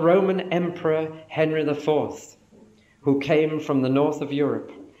met the Roman Emperor Henry IV, who came from the north of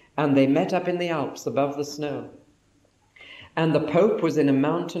Europe, and they met up in the Alps above the snow. And the Pope was in a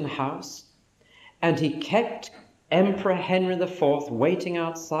mountain house, and he kept Emperor Henry IV waiting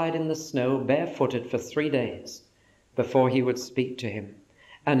outside in the snow, barefooted, for 3 days. before he would speak to him.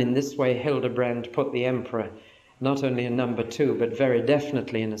 And in this way Hildebrand put the emperor not only in number 2, but very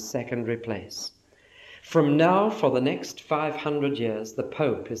definitely in a secondary place. From now, for the next 500 years, the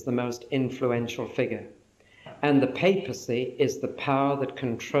Pope is the most influential figure. And the papacy is the power that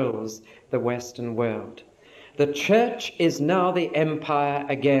controls the Western world. The Church is now the empire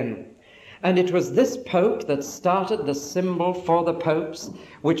again. And it was this Pope that started the symbol for the popes,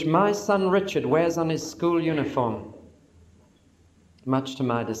 which my son Richard wears on his school uniform, much to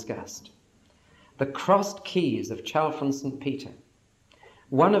my disgust. The crossed keys of Chalfont St. Peter.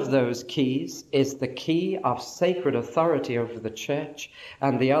 One of those keys is the key of sacred authority over the Church,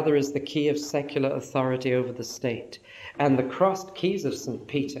 and the other is the key of secular authority over the state. And the crossed keys of St.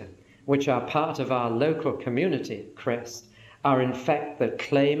 Peter, which are part of our local community crest, are in fact the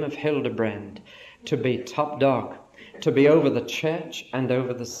claim of Hildebrand to be top dog, to be over the Church and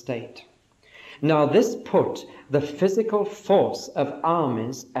over the state. Now this put the physical force of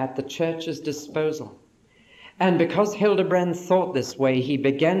armies at the Church's disposal. And because Hildebrand thought this way, he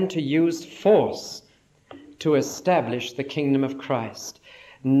began to use force to establish the kingdom of Christ.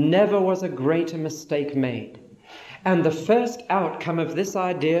 Never was a greater mistake made. And the first outcome of this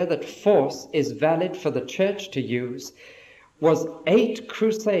idea that force is valid for the Church to use was 8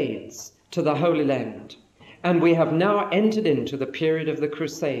 crusades to the Holy Land. And we have now entered into the period of the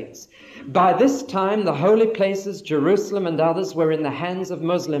Crusades. By this time, the holy places, Jerusalem and others, were in the hands of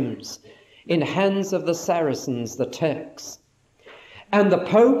Muslims, in hands of the Saracens, the Turks. And the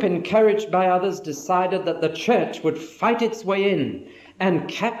Pope, encouraged by others, decided that the Church would fight its way in and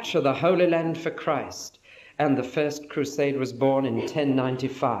capture the Holy Land for Christ. And the first crusade was born in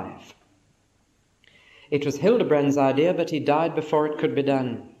 1095. It was Hildebrand's idea, but he died before it could be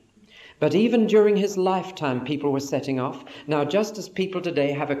done. But even during his lifetime, people were setting off. Now, just as people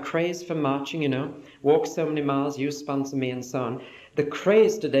today have a craze for marching, walk so many miles, you sponsor me, and so on, the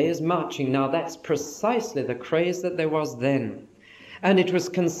craze today is marching. Now, that's precisely the craze that there was then. And it was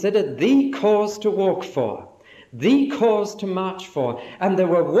considered the cause to walk for, the cause to march for. And there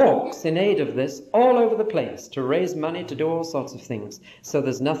were walks in aid of this all over the place to raise money, to do all sorts of things. So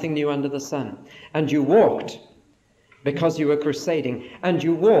there's nothing new under the sun. And you walked because you were crusading. And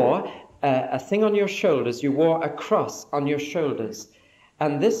you wore a thing on your shoulders. You wore a cross on your shoulders.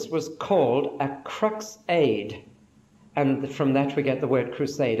 And this was called a crux-aid. And from that we get the word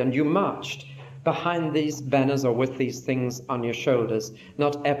crusade. And you marched behind these banners or with these things on your shoulders,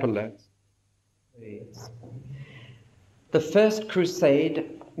 not epaulets. The first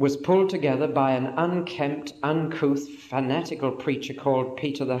crusade was pulled together by an unkempt, uncouth, fanatical preacher called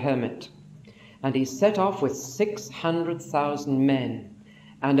Peter the Hermit. And he set off with 600,000 men,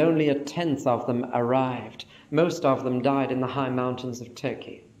 and only 1/10 of them arrived. Most of them died in the high mountains of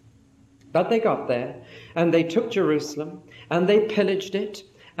Turkey. But they got there, and they took Jerusalem, and they pillaged it,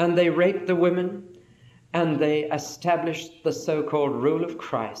 and they raped the women, and they established the so-called rule of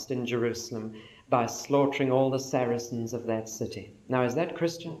Christ in Jerusalem by slaughtering all the Saracens of that city. Now, is that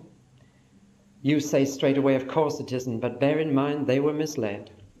Christian? You say straight away, of course it isn't, but bear in mind they were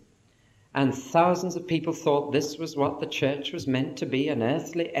misled. And thousands of people thought this was what the Church was meant to be, an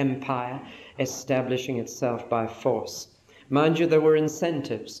earthly empire establishing itself by force. Mind you, there were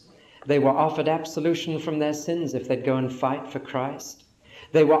incentives. They were offered absolution from their sins if they'd go and fight for Christ.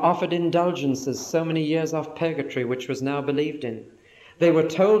 They were offered indulgences, so many years off purgatory, which was now believed in. They were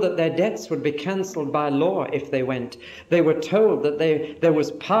told that their debts would be cancelled by law if they went. They were told that there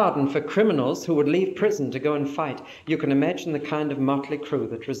was pardon for criminals who would leave prison to go and fight. You can imagine the kind of motley crew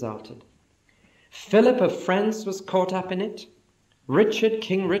that resulted. Philip of France was caught up in it.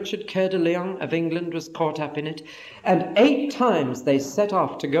 King Richard Coeur de Lion of England was caught up in it. And 8 times they set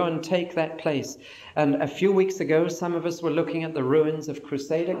off to go and take that place. And a few weeks ago, some of us were looking at the ruins of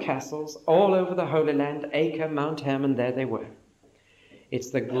Crusader castles all over the Holy Land, Acre, Mount Hermon, there they were.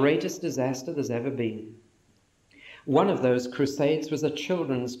 It's the greatest disaster there's ever been. One of those crusades was a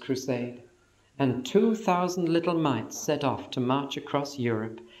children's crusade. And 2,000 little mites set off to march across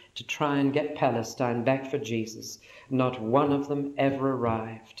Europe to try and get Palestine back for Jesus. Not one of them ever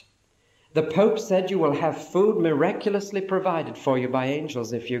arrived. The Pope said you will have food miraculously provided for you by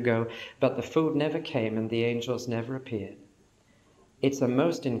angels if you go, but the food never came and the angels never appeared. It's a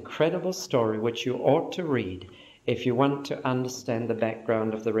most incredible story which you ought to read if you want to understand the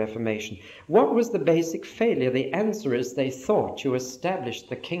background of the Reformation. What was the basic failure? The answer is they thought you established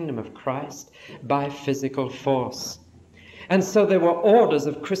the kingdom of Christ by physical force. And so there were orders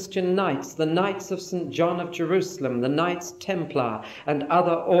of Christian knights, the Knights of St. John of Jerusalem, the Knights Templar, and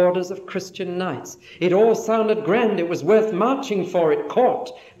other orders of Christian knights. It all sounded grand. It was worth marching for. It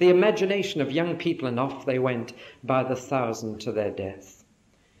caught the imagination of young people, and off they went by the thousand to their death.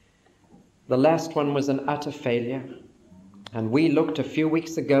 The last one was an utter failure. And we looked a few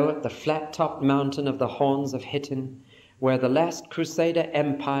weeks ago at the flat-topped mountain of the Horns of Hittin, where the last Crusader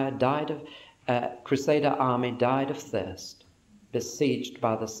army died of thirst, besieged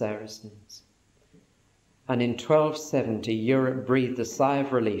by the Saracens. And in 1270, Europe breathed a sigh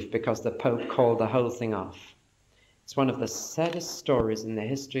of relief because the Pope called the whole thing off. It's one of the saddest stories in the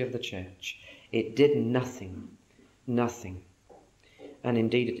history of the Church. It did nothing. And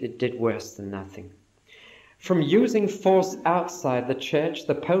indeed, it did worse than nothing. From using force outside the Church,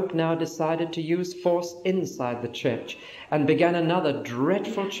 the Pope now decided to use force inside the Church and began another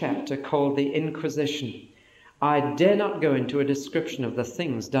dreadful chapter called the Inquisition. I dare not go into a description of the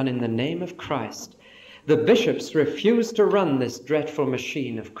things done in the name of Christ. The bishops refused to run this dreadful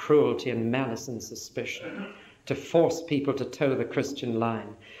machine of cruelty and malice and suspicion to force people to toe the Christian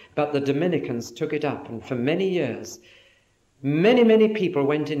line. But the Dominicans took it up, and for many years, many people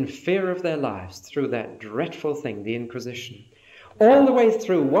went in fear of their lives through that dreadful thing, the Inquisition. All the way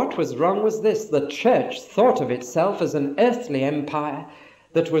through, what was wrong was this: the Church thought of itself as an earthly empire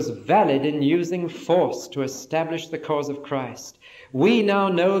that was valid in using force to establish the cause of Christ. We now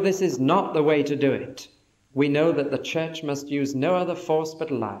know this is not the way to do it. We know that the Church must use no other force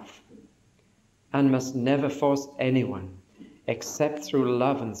but love, and must never force anyone, except through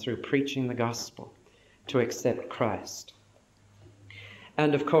love and through preaching the gospel, to accept Christ.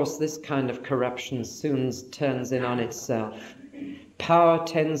 And of course, this kind of corruption soon turns in on itself. Power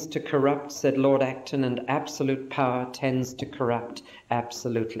tends to corrupt, said Lord Acton, and absolute power tends to corrupt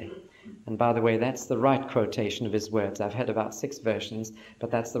absolutely. And by the way, that's the right quotation of his words. I've had about 6 versions, but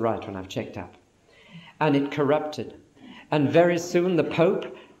that's the right one I've checked up. And it corrupted. And very soon the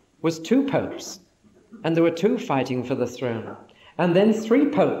Pope was 2 popes. And there were 2 fighting for the throne. And then 3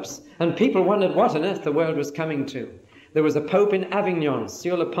 popes. And people wondered what on earth the world was coming to. There was a pope in Avignon,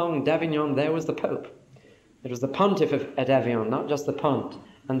 Sur le Pont d'Avignon, there was the Pope. It was the pontiff at Avignon, not just the pont,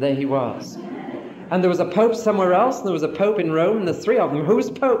 and there he was. And there was a pope somewhere else, and there was a pope in Rome, and the 3 of them.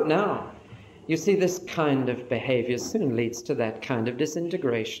 Who's pope now? You see, this kind of behavior soon leads to that kind of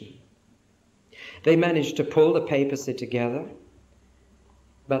disintegration. They managed to pull the papacy together,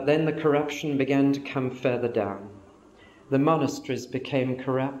 but then the corruption began to come further down. The monasteries became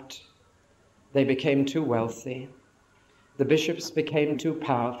corrupt. They became too wealthy. The bishops became too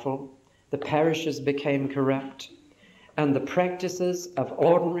powerful, the parishes became corrupt, and the practices of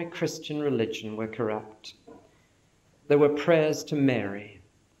ordinary Christian religion were corrupt. There were prayers to Mary.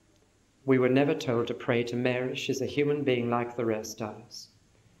 We were never told to pray to Mary. She's a human being like the rest of us.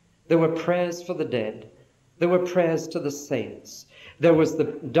 There were prayers for the dead. There were prayers to the saints. There was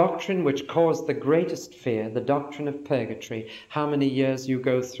the doctrine which caused the greatest fear, the doctrine of purgatory, how many years you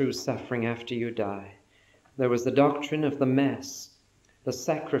go through suffering after you die. There was the doctrine of the Mass, the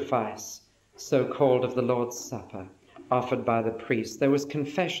sacrifice, so-called, of the Lord's Supper, offered by the priest. There was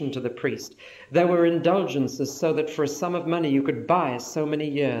confession to the priest. There were indulgences so that for a sum of money you could buy so many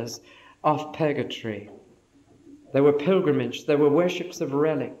years off purgatory. There were pilgrimage. There were worships of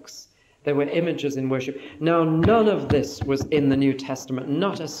relics. There were images in worship. Now, none of this was in the New Testament,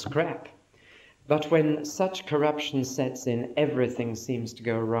 not a scrap. But when such corruption sets in, everything seems to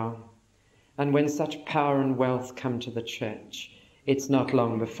go wrong. And when such power and wealth come to the Church, it's not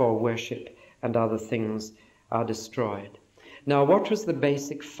long before worship and other things are destroyed. Now, what was the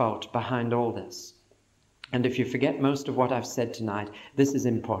basic fault behind all this? And if you forget most of what I've said tonight, this is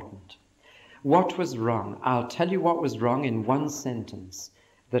important. What was wrong? I'll tell you what was wrong in one sentence.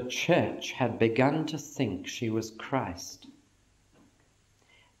 The Church had begun to think she was Christ,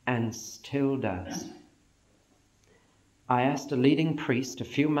 and still does. I asked a leading priest a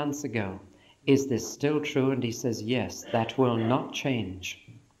few months ago, is this still true? And he says, yes, that will not change.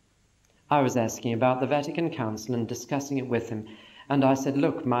 I was asking about the Vatican Council and discussing it with him. And I said,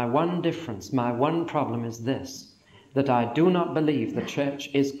 look, my one difference, my one problem is this, that I do not believe the Church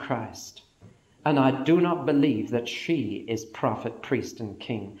is Christ. And I do not believe that she is prophet, priest, and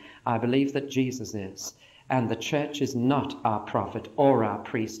king. I believe that Jesus is. And the Church is not our prophet or our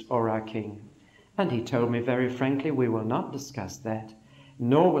priest or our king. And he told me very frankly, we will not discuss that,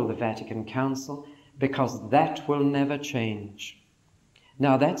 nor will the Vatican Council, because that will never change.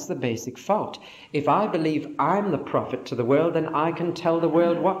 Now, that's the basic fault. If I believe I'm the prophet to the world, then I can tell the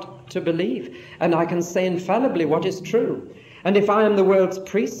world what to believe, and I can say infallibly what is true. And if I am the world's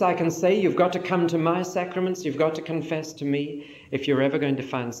priest, I can say, you've got to come to my sacraments, you've got to confess to me if you're ever going to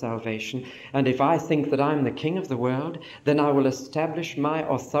find salvation. And if I think that I'm the king of the world, then I will establish my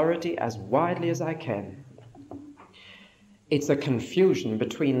authority as widely as I can. It's a confusion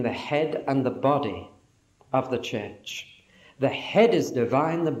between the head and the body of the church. The head is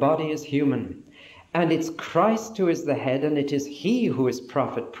divine, the body is human. And it's Christ who is the head, and it is he who is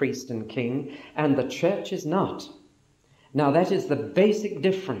prophet, priest, and king, and the church is not. Now that is the basic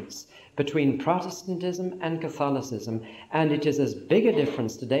difference between Protestantism and Catholicism, and it is as big a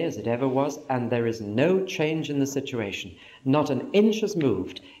difference today as it ever was, and there is no change in the situation. Not an inch has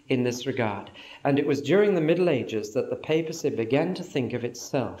moved in this regard. And it was during the Middle Ages that the papacy began to think of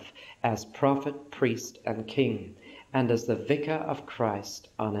itself as prophet, priest, and king, and as the vicar of Christ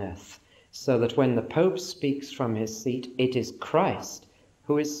on earth, so that when the Pope speaks from his seat, it is Christ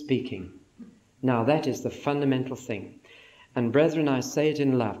who is speaking. Now that is the fundamental thing. And brethren, I say it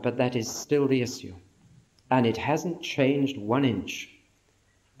in love, but that is still the issue. And it hasn't changed 1 inch.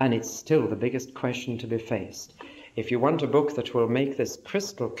 And it's still the biggest question to be faced. If you want a book that will make this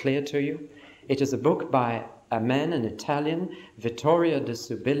crystal clear to you, it is a book by a man, an Italian, Vittorio de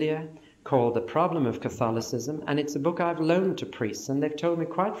Subilia, called The Problem of Catholicism. And it's a book I've loaned to priests. And they've told me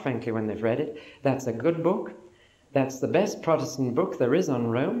quite frankly when they've read it, that's a good book. That's the best Protestant book there is on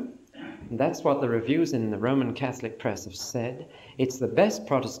Rome. That's what the reviews in the Roman Catholic press have said. It's the best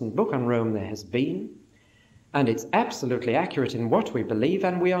Protestant book on Rome there has been, and it's absolutely accurate in what we believe,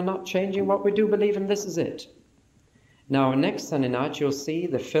 and we are not changing what we do believe, and this is it. Now, next Sunday night, you'll see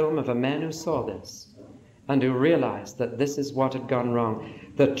the film of a man who saw this and who realized that this is what had gone wrong.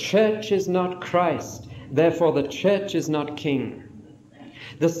 The church is not Christ, therefore the church is not king.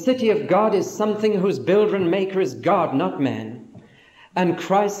 The city of God is something whose builder and maker is God, not man. And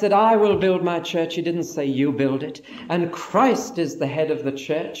Christ said, I will build my church. He didn't say you build it. And Christ is the head of the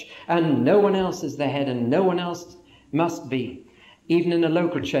church, and no one else is the head, and no one else must be. Even in a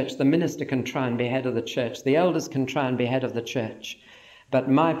local church, the minister can try and be head of the church. The elders can try and be head of the church. But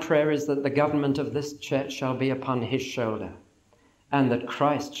my prayer is that the government of this church shall be upon his shoulder, and that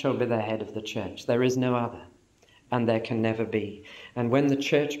Christ shall be the head of the church. There is no other, and there can never be. And when the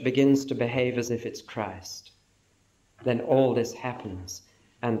church begins to behave as if it's Christ, then all this happens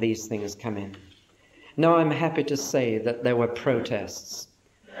and these things come in. Now, I'm happy to say that there were protests.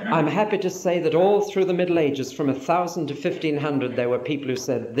 I'm happy to say that all through the Middle Ages, from 1000 to 1500, there were people who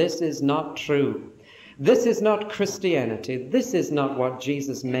said, this is not true. This is not Christianity. This is not what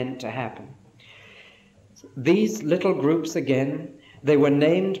Jesus meant to happen. These little groups, again, they were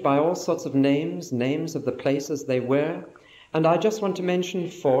named by all sorts of names of the places they were. And I just want to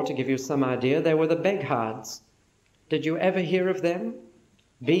mention 4 to give you some idea. There were the Beghards. Did you ever hear of them?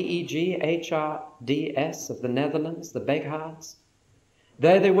 Beghards of the Netherlands, the Beghards.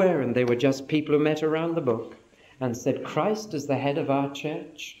 There they were, and they were just people who met around the book and said, Christ is the head of our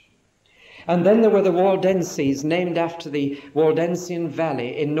church. And then there were the Waldenses, named after the Waldensian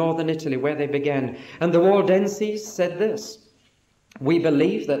Valley in northern Italy where they began. And the Waldenses said this, we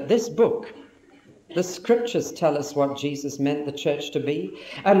believe that this book, the scriptures tell us what Jesus meant the church to be.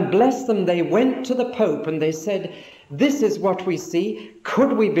 And bless them, they went to the Pope and they said, this is what we see.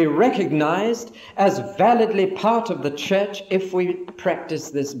 Could we be recognized as validly part of the church if we practice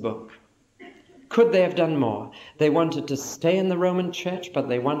this book? Could they have done more? They wanted to stay in the Roman church, but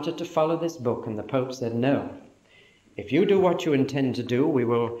they wanted to follow this book. And the Pope said, no. If you do what you intend to do, we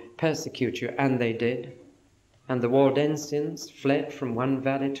will persecute you. And they did. And the Waldensians fled from one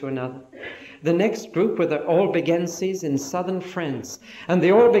valley to another. The next group were the Albigenses in southern France. And the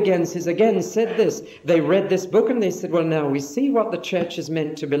Albigenses again said this. They read this book and they said, well, now we see what the church is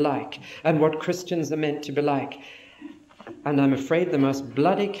meant to be like and what Christians are meant to be like. And I'm afraid the most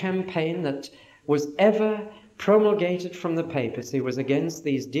bloody campaign that was ever promulgated from the papacy was against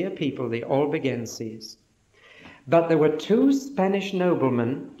these dear people, the Albigenses. But there were 2 Spanish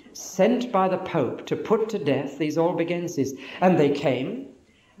noblemen sent by the Pope to put to death these Albigenses. And they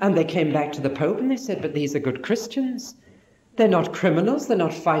came back to the Pope and they said, but these are good Christians. They're not criminals. They're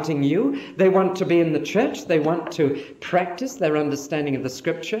not fighting you. They want to be in the church. They want to practice their understanding of the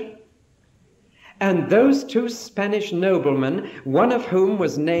scripture. And those 2 Spanish noblemen, one of whom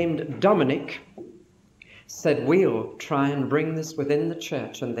was named Dominic, said, we'll try and bring this within the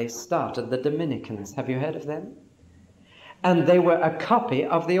church. And they started the Dominicans. Have you heard of them? And they were a copy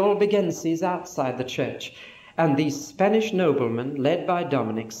of the Albigenses outside the church. And these Spanish noblemen, led by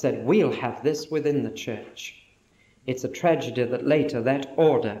Dominic, said, we'll have this within the church. It's a tragedy that later that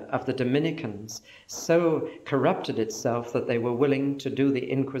order of the Dominicans so corrupted itself that they were willing to do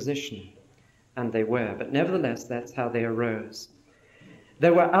the Inquisition and they were, but nevertheless that's how they arose.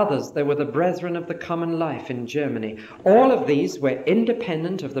 There were others. There were the Brethren of the Common Life in Germany. All of these were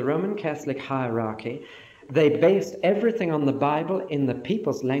independent of the Roman Catholic hierarchy. They based everything on the Bible in the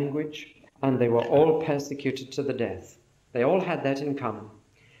people's language, and they were all persecuted to the death. They all had that in common.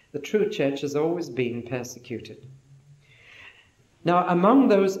 The true church has always been persecuted. Now, among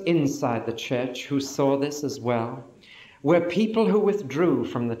those inside the church who saw this as well were people who withdrew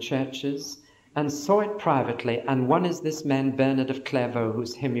from the churches and saw it privately, and one is this man Bernard of Clairvaux,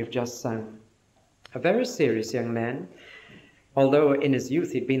 whose hymn you've just sung. A very serious young man, although in his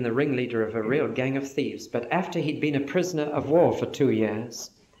youth he'd been the ringleader of a real gang of thieves, but after he'd been a prisoner of war for 2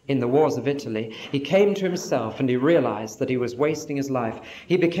 years in the wars of Italy, he came to himself and he realized that he was wasting his life.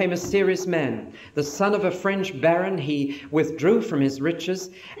 He became a serious man. The son of a French baron, he withdrew from his riches,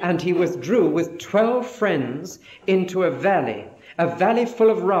 and he withdrew with 12 friends into a valley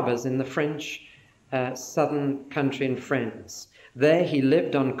full of robbers in the French southern country in France. There he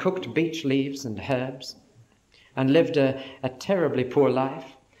lived on cooked beech leaves and herbs and lived a terribly poor life.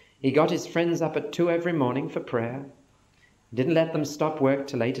 He got his friends up at 2 every morning for prayer, didn't let them stop work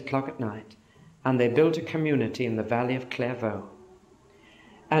till 8 o'clock at night, and they built a community in the valley of Clairvaux.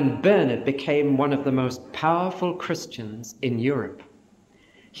 And Bernard became one of the most powerful Christians in Europe.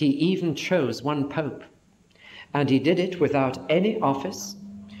 He even chose one pope. And he did it without any office,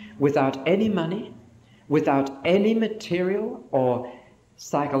 without any money, without any material or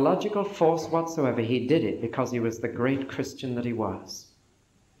psychological force whatsoever. He did it because he was the great Christian that he was.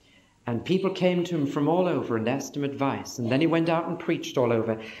 And people came to him from all over and asked him advice. And then he went out and preached all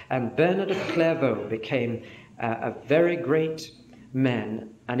over. And Bernard of Clairvaux became a very great man,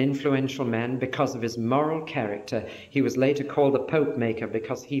 an influential man, because of his moral character. He was later called the Pope Maker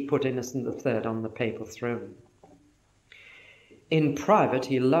because he put Innocent III on the papal throne. In private,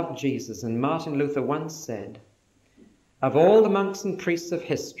 he loved Jesus, and Martin Luther once said, "Of all the monks and priests of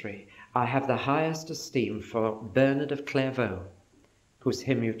history, I have the highest esteem for Bernard of Clairvaux," whose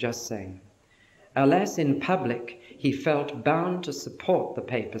hymn you've just sang. Alas, in public, he felt bound to support the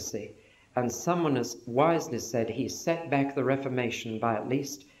papacy, and someone has wisely said he set back the Reformation by at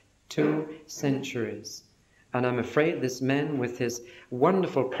least 2 centuries. And I'm afraid this man, with his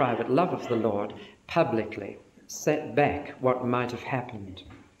wonderful private love of the Lord, publicly set back what might have happened.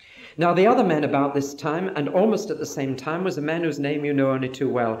 Now, the other man about this time, and almost at the same time, was a man whose name you know only too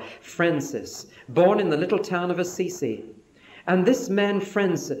well, Francis, born in the little town of Assisi. And this man,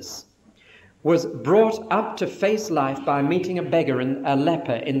 Francis, was brought up to face life by meeting a beggar, and a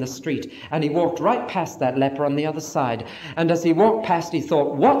leper, in the street. And he walked right past that leper on the other side. And as he walked past, he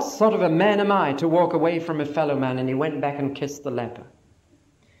thought, what sort of a man am I to walk away from a fellow man? And he went back and kissed the leper.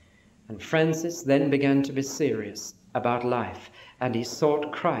 And Francis then began to be serious about life, and he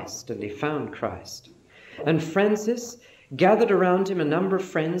sought Christ, and he found Christ. And Francis gathered around him a number of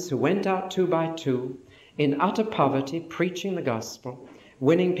friends who went out 2 by 2 in utter poverty, preaching the gospel,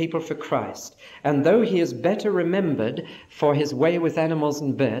 winning people for Christ. And though he is better remembered for his way with animals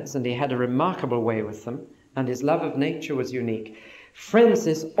and birds, and he had a remarkable way with them, and his love of nature was unique,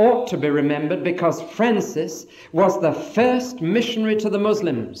 Francis ought to be remembered because Francis was the first missionary to the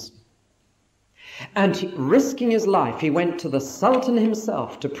Muslims. And risking his life, he went to the Sultan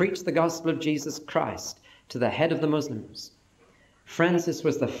himself to preach the gospel of Jesus Christ to the head of the Muslims. Francis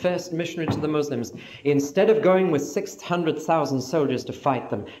was the first missionary to the Muslims. Instead of going with 600,000 soldiers to fight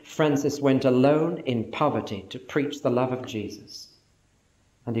them, Francis went alone in poverty to preach the love of Jesus.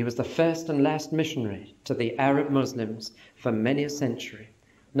 And he was the first and last missionary to the Arab Muslims for many a century.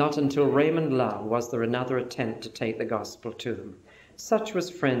 Not until Raymond Lull was there another attempt to take the gospel to them. Such was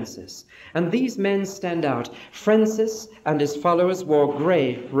Francis. And these men stand out. Francis and his followers wore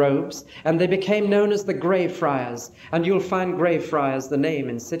grey robes, and they became known as the Grey Friars. And you'll find Grey Friars, the name,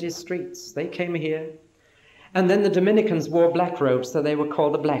 in city streets. They came here. And then the Dominicans wore black robes, so they were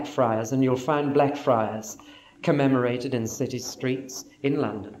called the Black Friars, and you'll find Black Friars commemorated in city streets in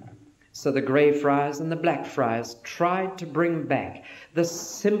London. So the Grey Friars and the Black Friars tried to bring back the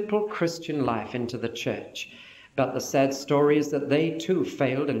simple Christian life into the church. But the sad story is that they too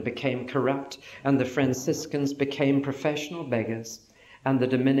failed and became corrupt, and the Franciscans became professional beggars, and the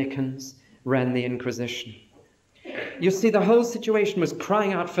Dominicans ran the Inquisition. You see, the whole situation was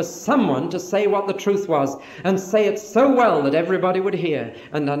crying out for someone to say what the truth was, and say it so well that everybody would hear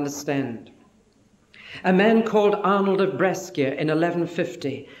and understand. A man called Arnold of Brescia in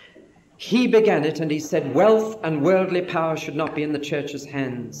 1150, he began it, and he said wealth and worldly power should not be in the church's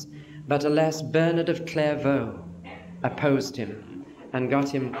hands. But alas, Bernard of Clairvaux opposed him and got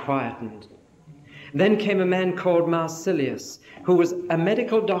him quietened. Then came a man called Marsilius, who was a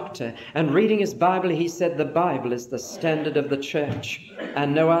medical doctor, and reading his Bible, he said the Bible is the standard of the church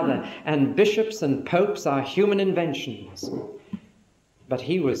and no other, and bishops and popes are human inventions. But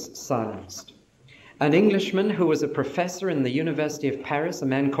he was silenced. An Englishman who was a professor in the University of Paris, a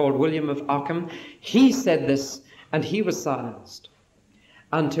man called William of Ockham, he said this, and he was silenced.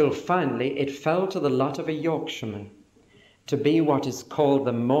 Until finally it fell to the lot of a Yorkshireman to be what is called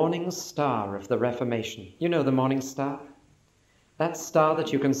the morning star of the Reformation. You know the morning star? That star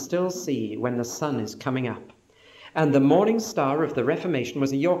that you can still see when the sun is coming up. And the morning star of the Reformation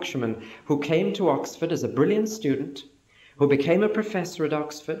was a Yorkshireman who came to Oxford as a brilliant student, who became a professor at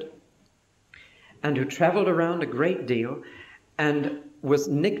Oxford, and who travelled around a great deal and was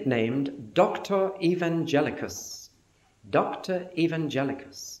nicknamed Dr. Evangelicus. Dr.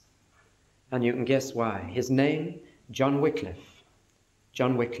 Evangelicus. And you can guess why. His name, John Wycliffe.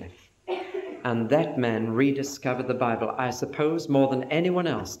 John Wycliffe. And that man rediscovered the Bible, I suppose, more than anyone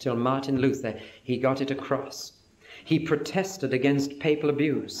else, till Martin Luther. He got it across. He protested against papal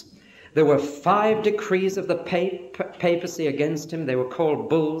abuse. There were 5 decrees of the papacy against him. They were called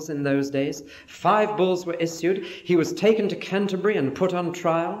bulls in those days. 5 bulls were issued. He was taken to Canterbury and put on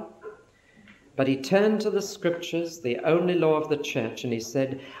trial. But he turned to the scriptures, the only law of the church, and he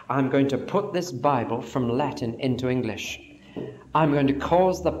said, I'm going to put this Bible from Latin into English. I'm going to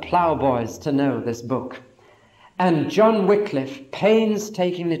cause the ploughboys to know this book. And John Wycliffe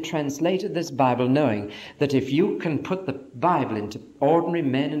painstakingly translated this Bible, knowing that if you can put the Bible into ordinary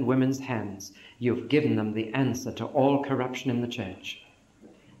men and women's hands, you've given them the answer to all corruption in the church.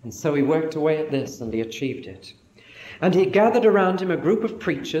 And so he worked away at this, and he achieved it. And he gathered around him a group of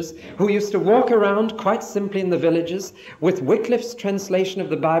preachers who used to walk around quite simply in the villages with Wycliffe's translation of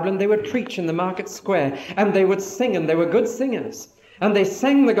the Bible, and they would preach in the market square, and they would sing, and they were good singers. And they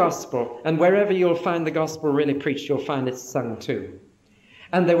sang the gospel, and wherever you'll find the gospel really preached, you'll find it sung too.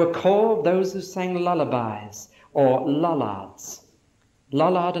 And they were called those who sang lullabies, or lollards.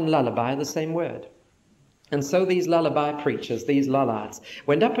 Lollard and lullaby are the same word. And so these lullaby preachers, these lollards,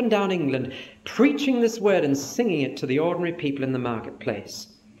 went up and down England preaching this word and singing it to the ordinary people in the marketplace.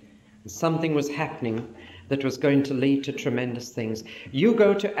 And something was happening that was going to lead to tremendous things. You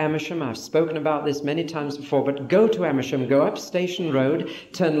go to Amersham, I've spoken about this many times before, but go to Amersham, go up Station Road,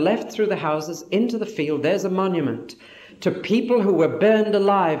 turn left through the houses into the field. There's a monument to people who were burned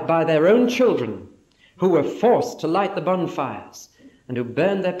alive by their own children, who were forced to light the bonfires, and who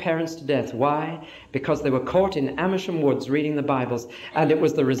burned their parents to death. Why? Because they were caught in Amersham woods reading the Bibles, and it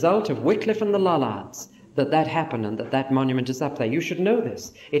was the result of Wycliffe and the Lollards that happened, and that monument is up there. You should know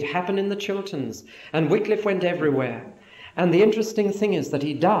this. It happened in the Chilterns, and Wycliffe went everywhere. And the interesting thing is that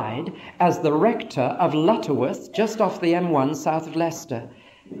he died as the rector of Lutterworth, just off the M1 south of Leicester.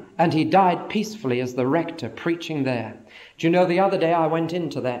 And he died peacefully as the rector, preaching there. Do you know, the other day I went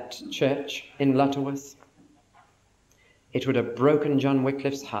into that church in Lutterworth. It would have broken John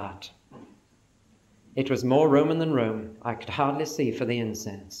Wycliffe's heart. It was more Roman than Rome. I could hardly see for the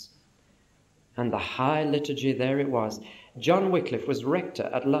incense. And the high liturgy, there it was. John Wycliffe was rector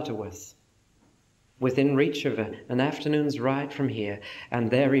at Lutterworth, within reach of an afternoon's ride from here, and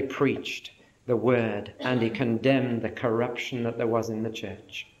there he preached the word, and he condemned the corruption that there was in the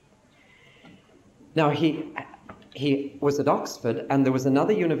church. Now, he was at Oxford, and there was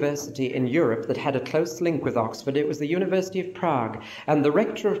another university in Europe that had a close link with Oxford. It was the University of Prague, and the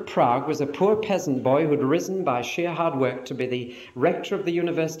rector of Prague was a poor peasant boy who'd risen by sheer hard work to be the rector of the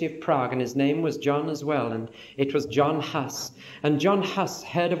University of Prague, and his name was John as well, and it was John Huss. And John Huss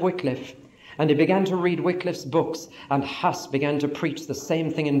heard of Wycliffe, and he began to read Wycliffe's books, and Huss began to preach the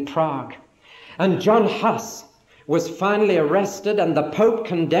same thing in Prague. And John Huss was finally arrested, and the Pope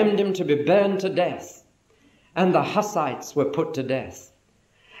condemned him to be burned to death. And the Hussites were put to death.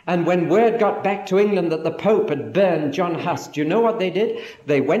 And when word got back to England that the Pope had burned John Huss, do you know what they did?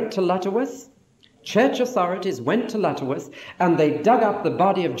 They went to Lutterworth. Church authorities went to Lutterworth, and they dug up the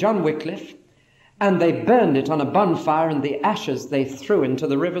body of John Wycliffe, and they burned it on a bonfire, and the ashes they threw into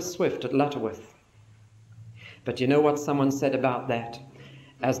the River Swift at Lutterworth. But you know what someone said about that?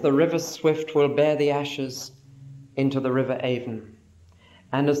 As the River Swift will bear the ashes into the River Avon,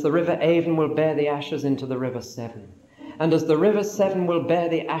 and as the River Avon will bear the ashes into the River Severn, and as the River Severn will bear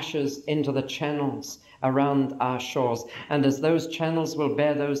the ashes into the channels around our shores, and as those channels will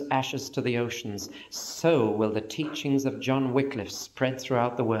bear those ashes to the oceans, so will the teachings of John Wycliffe spread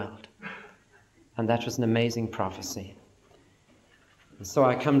throughout the world. And that was an amazing prophecy. And so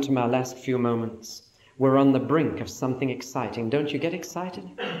I come to my last few moments. We're on the brink of something exciting. Don't you get excited?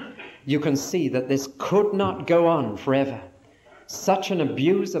 You can see that this could not go on forever. Such an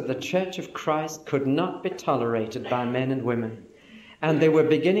abuse of the Church of Christ could not be tolerated by men and women. And they were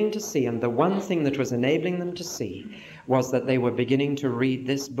beginning to see, and the one thing that was enabling them to see was that they were beginning to read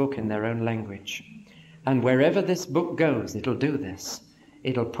this book in their own language. And wherever this book goes, it'll do this.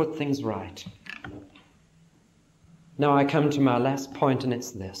 It'll put things right. Now I come to my last point, and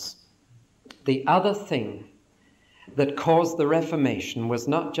it's this. The other thing that caused the Reformation was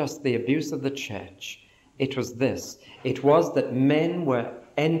not just the abuse of the church. It was this. It was that men were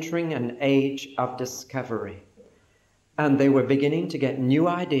entering an age of discovery. And they were beginning to get new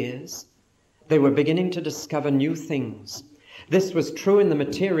ideas. They were beginning to discover new things. This was true in the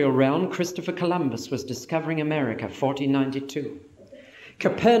material realm. Christopher Columbus was discovering America, 1492.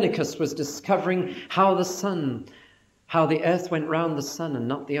 Copernicus was discovering how the earth went round the sun and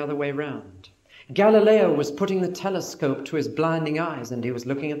not the other way round. Galileo was putting the telescope to his blinding eyes and he was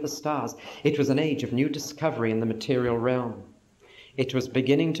looking at the stars. It was an age of new discovery in the material realm. It was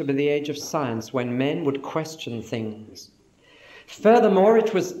beginning to be the age of science when men would question things. Furthermore,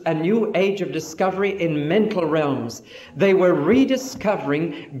 it was a new age of discovery in mental realms. They were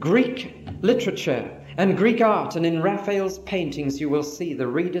rediscovering Greek literature and Greek art, and in Raphael's paintings you will see the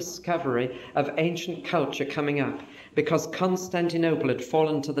rediscovery of ancient culture coming up, because Constantinople had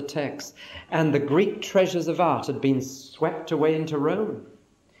fallen to the Turks and the Greek treasures of art had been swept away into Rome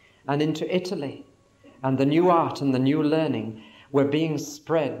and into Italy, and the new art and the new learning were being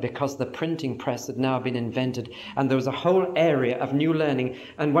spread because the printing press had now been invented, and there was a whole area of new learning.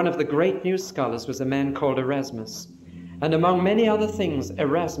 And one of the great new scholars was a man called Erasmus. And among many other things,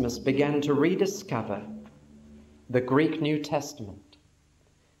 Erasmus began to rediscover the Greek New Testament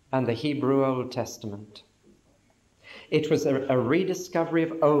and the Hebrew Old Testament. It was a rediscovery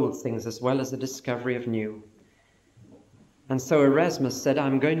of old things as well as a discovery of new. And so Erasmus said,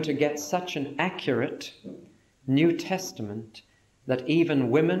 I'm going to get such an accurate New Testament that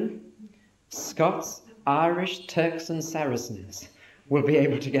even women, Scots, Irish, Turks and Saracens will be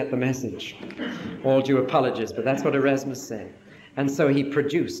able to get the message. All due apologies, but that's what Erasmus said. And so he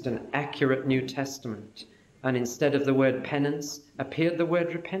produced an accurate New Testament. And instead of the word penance appeared the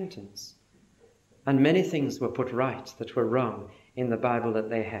word repentance. And many things were put right that were wrong in the Bible that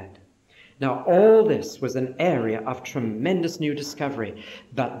they had. Now, all this was an area of tremendous new discovery.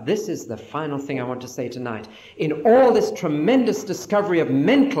 But this is the final thing I want to say tonight. In all this tremendous discovery of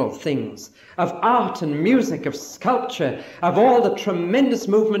mental things, of art and music, of sculpture, of all the tremendous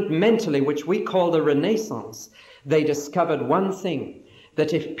movement mentally, which we call the Renaissance, they discovered one thing,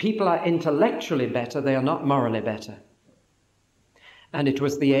 that if people are intellectually better, they are not morally better. And it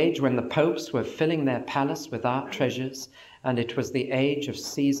was the age when the popes were filling their palace with art treasures, and it was the age of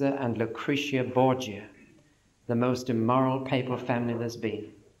Caesar and Lucretia Borgia, the most immoral papal family there's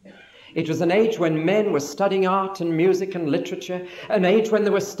been. It was an age when men were studying art and music and literature, an age when they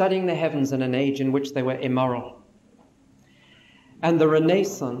were studying the heavens, and an age in which they were immoral. And the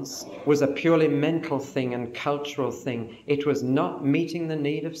Renaissance was a purely mental thing and cultural thing. It was not meeting the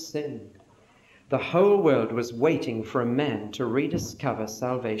need of sin. The whole world was waiting for a man to rediscover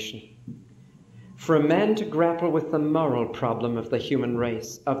salvation, for a man to grapple with the moral problem of the human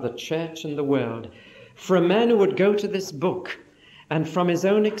race, of the church and the world, for a man who would go to this book and from his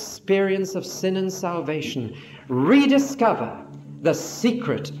own experience of sin and salvation rediscover the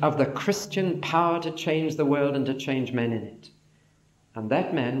secret of the Christian power to change the world and to change men in it. And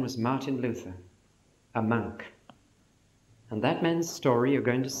that man was Martin Luther, a monk. And that man's story you're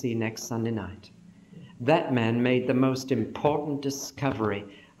going to see next Sunday night. That man made the most important discovery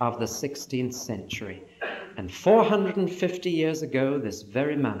of the 16th century. And 450 years ago, this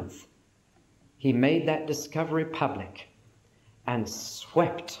very month, he made that discovery public and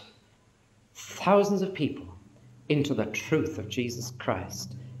swept thousands of people into the truth of Jesus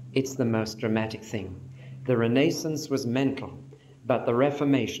Christ. It's the most dramatic thing. The Renaissance was mental, but the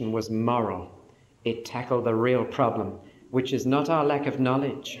Reformation was moral. It tackled the real problem, which is not our lack of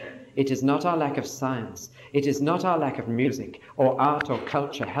knowledge. It is not our lack of science. It is not our lack of music or art or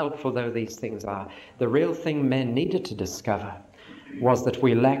culture, helpful though these things are. The real thing men needed to discover was that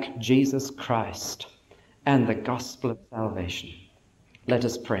we lack Jesus Christ and the gospel of salvation. Let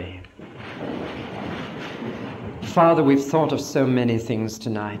us pray. Father, we've thought of so many things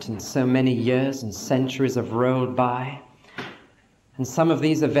tonight, and so many years and centuries have rolled by. And some of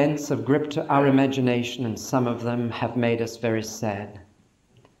these events have gripped our imagination, and some of them have made us very sad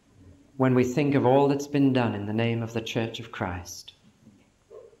when we think of all that's been done in the name of the Church of Christ.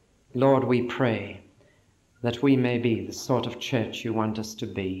 Lord, we pray that we may be the sort of church you want us to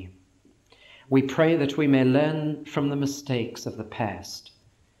be. We pray that we may learn from the mistakes of the past.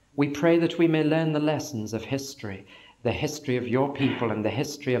 We pray that we may learn the lessons of history the history of your people and the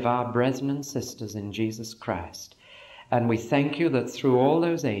history of our brethren and sisters in Jesus Christ. And we thank you that through all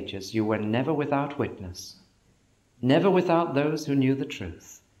those ages you were never without witness, never without those who knew the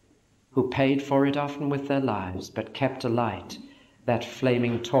truth, who paid for it often with their lives, but kept alight that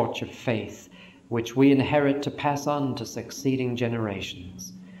flaming torch of faith which we inherit to pass on to succeeding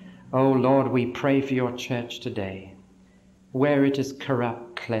generations. Oh Lord, we pray for your church today. Where it is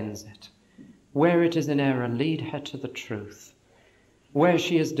corrupt, cleanse it. Where it is in error, lead her to the truth. Where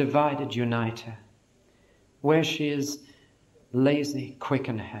she is divided, unite her. Where she is lazy,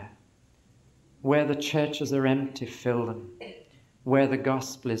 quicken her. Where the churches are empty, fill them. Where the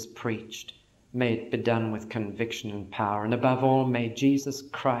gospel is preached, may it be done with conviction and power. And above all, may Jesus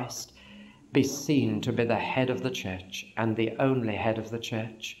Christ be seen to be the head of the church and the only head of the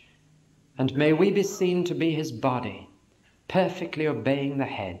church. And may we be seen to be his body, perfectly obeying the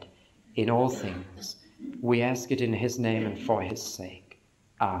head in all things. We ask it in his name and for his sake.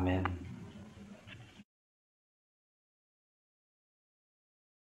 Amen.